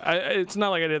it's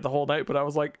not like I did the whole night, but I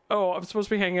was like, oh, I'm supposed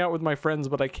to be hanging out with my friends,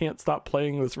 but I can't stop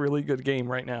playing this really good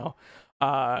game right now.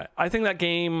 I think that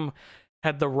game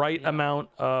had the right amount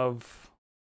of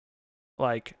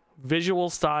like visual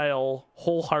style,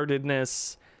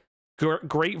 wholeheartedness,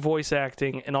 great voice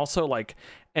acting, and also like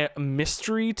a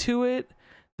mystery to it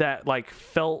that like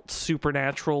felt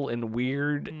supernatural and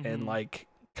weird and like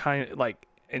kind of like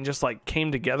and just like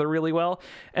came together really well.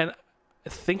 And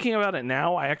thinking about it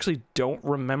now, I actually don't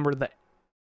remember the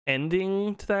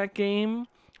ending to that game,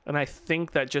 and I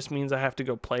think that just means I have to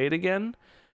go play it again,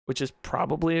 which is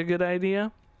probably a good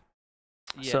idea.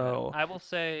 Yeah, so I will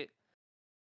say,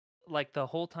 like the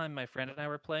whole time my friend and I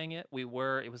were playing it, it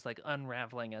was like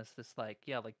unraveling as this like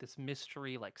this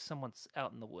mystery, like someone's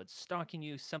out in the woods stalking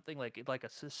you, something like a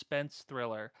suspense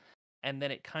thriller, and then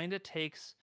it kind of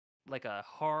takes like a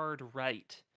hard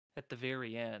right at the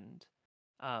very end,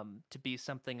 to be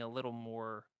something a little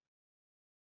more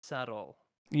subtle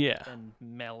and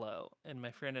mellow. And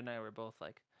my friend and I were both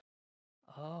like,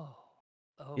 oh,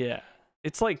 yeah,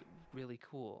 it's like really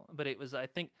cool. But it was, I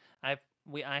think I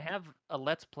have a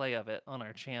let's play of it on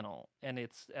our channel, and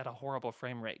it's at a horrible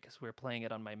frame rate because we're playing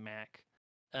it on my Mac.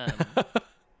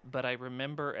 But I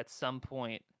remember at some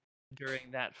point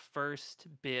during that first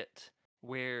bit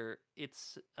where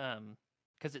it's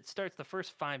because it starts, the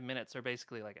first 5 minutes are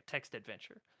basically like a text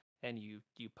adventure, and you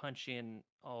punch in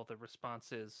all the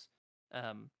responses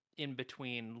in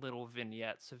between little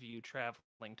vignettes of you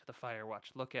traveling to the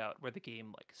Firewatch lookout where the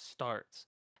game like starts.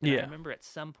 And I remember at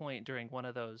some point during one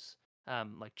of those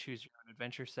like choose your own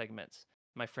adventure segments,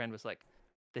 my friend was like,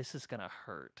 "This is gonna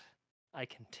hurt. I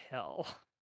can tell."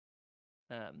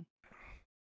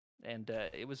 And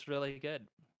it was really good.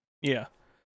 Yeah.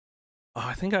 Oh,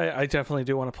 I think I definitely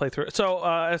do want to play through it. So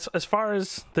as far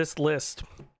as this list,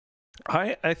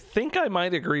 I think I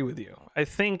might agree with you. I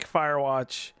think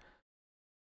Firewatch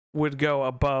would go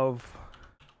above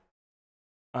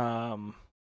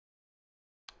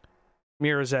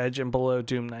Mirror's Edge and below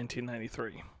Doom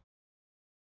 1993.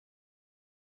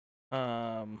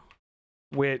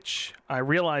 Which I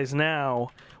realize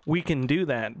now we can do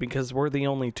that because we're the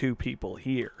only 2 people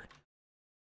here.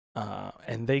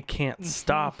 And they can't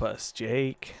stop us,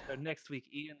 Jake. So next week,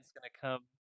 Ian's gonna come.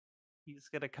 He's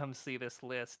gonna come see this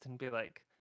list and be like,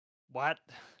 "What?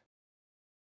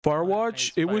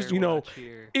 Firewatch? It was,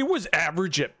 here?" it was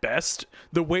average at best.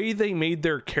 The way they made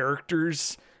their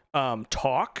characters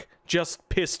talk just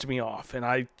pissed me off, and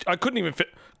I couldn't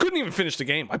even finish the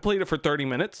game. I played it for 30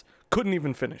 minutes, couldn't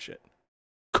even finish it.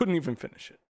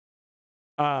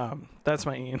 That's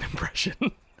my Ian impression.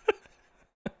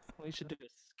 We should do a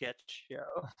sketch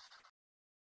show.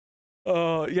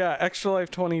 Yeah, Extra Life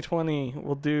 2020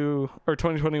 we'll do, or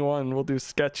 2021 we'll do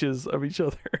sketches of each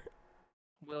other.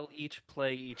 We'll each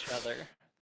play each other.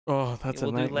 Oh, that's a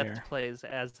nightmare. We'll do left plays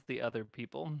as the other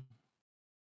people.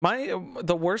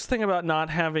 The worst thing about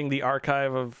not having the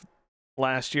archive of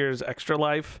last year's Extra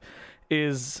Life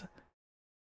is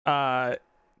there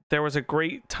was a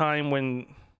great time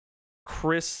when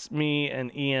Chris, me,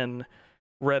 and Ian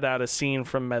read out a scene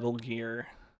from Metal Gear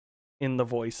in the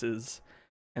voices,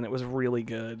 and it was really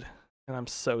good, and I'm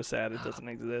so sad it doesn't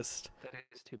exist. That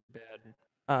is too bad.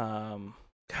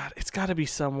 God, it's got to be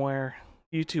somewhere.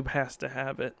 YouTube has to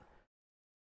have it.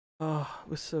 Oh, it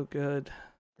was so good.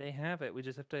 They have it. We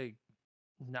just have to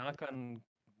knock on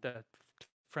the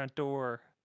front door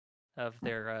of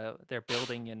their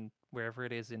building in wherever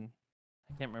it is in.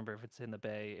 I can't remember if it's in the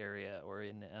Bay Area or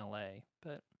in LA,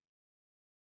 but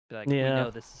be like, we know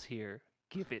this is here.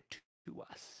 Give it to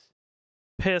us.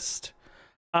 Pissed.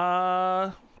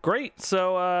 Great.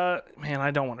 So, man,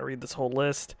 I don't want to read this whole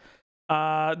list.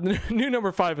 New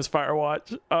number 5 is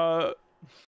Firewatch.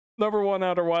 Number 1,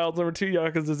 Outer Wilds. Number 2,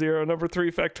 Yakuza 0. Number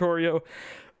 3, Factorio.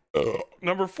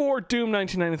 Number 4, Doom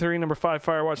 1993. Number 5,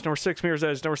 Firewatch. Number 6, Mirror's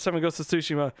Edge. Number 7, Ghost of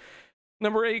Tsushima.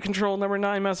 Number 8, Control. Number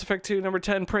 9, Mass Effect 2. Number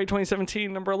 10, Prey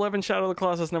 2017. Number 11, Shadow of the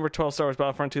Colossus. Number 12, Star Wars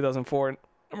Battlefront 2004.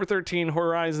 Number 13,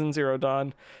 Horizon Zero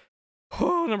Dawn.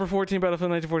 Oh, number 14,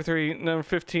 Battlefield 1943. Number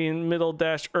 15, Middle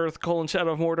Dash Earth: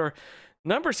 Shadow of Mordor.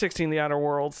 Number 16, The Outer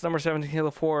Worlds. Number 17,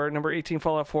 Halo 4. Number 18,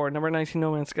 Fallout 4. Number 19,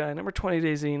 No Man's Sky. Number 20,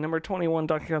 DayZ. Number 21,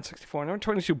 Donkey Kong 64. Number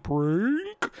 22,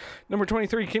 Brink. Number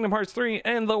 23, Kingdom Hearts 3.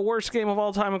 And the worst game of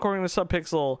all time, according to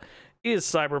Subpixel, is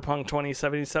Cyberpunk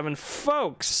 2077.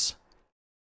 Folks,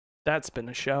 that's been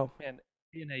a show. Man,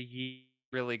 in a year,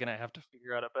 really gonna have to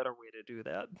figure out a better way to do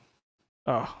that.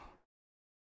 Oh.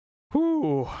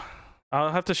 Whew.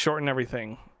 I'll have to shorten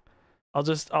everything. I'll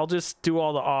just do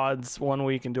all the odds one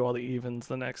week and do all the evens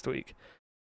the next week.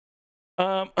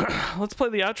 Let's play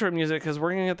the outro music because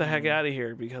we're gonna get the heck out of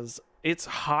here because it's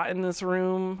hot in this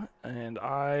room and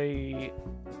I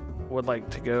would like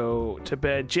to go to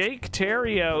bed. Jake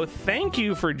Theriault, thank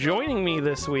you for joining me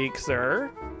this week, sir.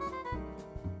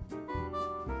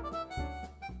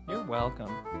 You're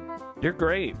welcome. You're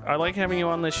great. I like having you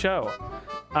on this show.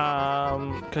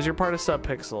 Because you're part of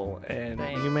Subpixel and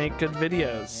Thanks. you make good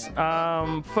videos.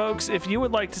 Folks, if you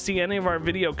would like to see any of our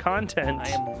video content, I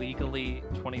am legally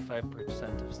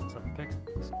 25% of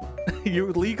Subpixel.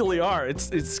 you legally are.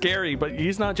 It's scary, but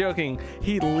he's not joking.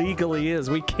 He legally is.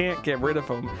 We can't get rid of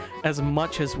him as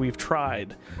much as we've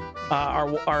tried.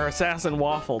 Our assassin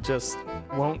Waffle just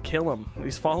won't kill him.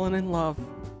 He's fallen in love.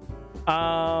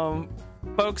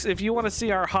 Folks, if you want to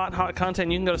see our hot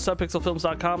content, you can go to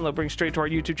subpixelfilms.com. They'll bring straight to our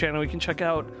YouTube channel. You can check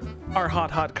out our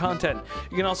hot content.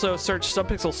 You can also search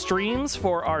Subpixel Streams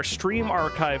for our stream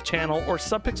archive channel or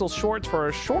Subpixel Shorts for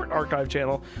our short archive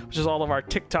channel, which is all of our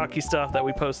TikTok-y stuff that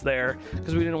we post there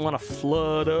because we didn't want to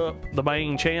flood up the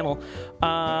main channel.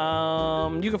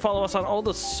 You can follow us on all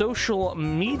the social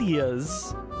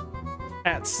medias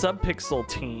at Subpixel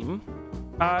Team.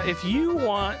 If you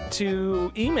want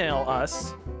to email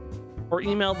us or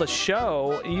email the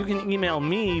show, you can email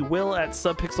me,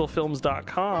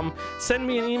 will@subpixelfilms.com. Send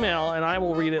me an email and I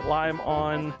will read it live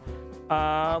on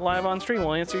stream.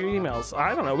 We'll answer your emails.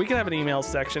 I don't know. We can have an email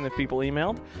section if people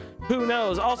emailed. Who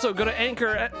knows? Also, go to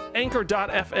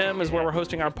anchor.fm is where we're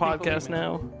hosting our podcast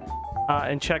now.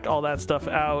 And check all that stuff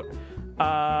out.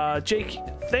 Jake,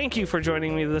 thank you for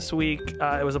joining me this week.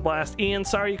 It was a blast. Ian,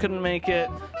 sorry you couldn't make it.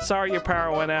 Sorry your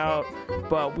power went out,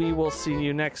 but we will see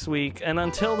you next week. And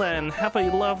until then, have a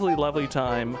lovely, lovely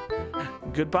time.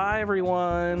 Goodbye,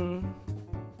 everyone.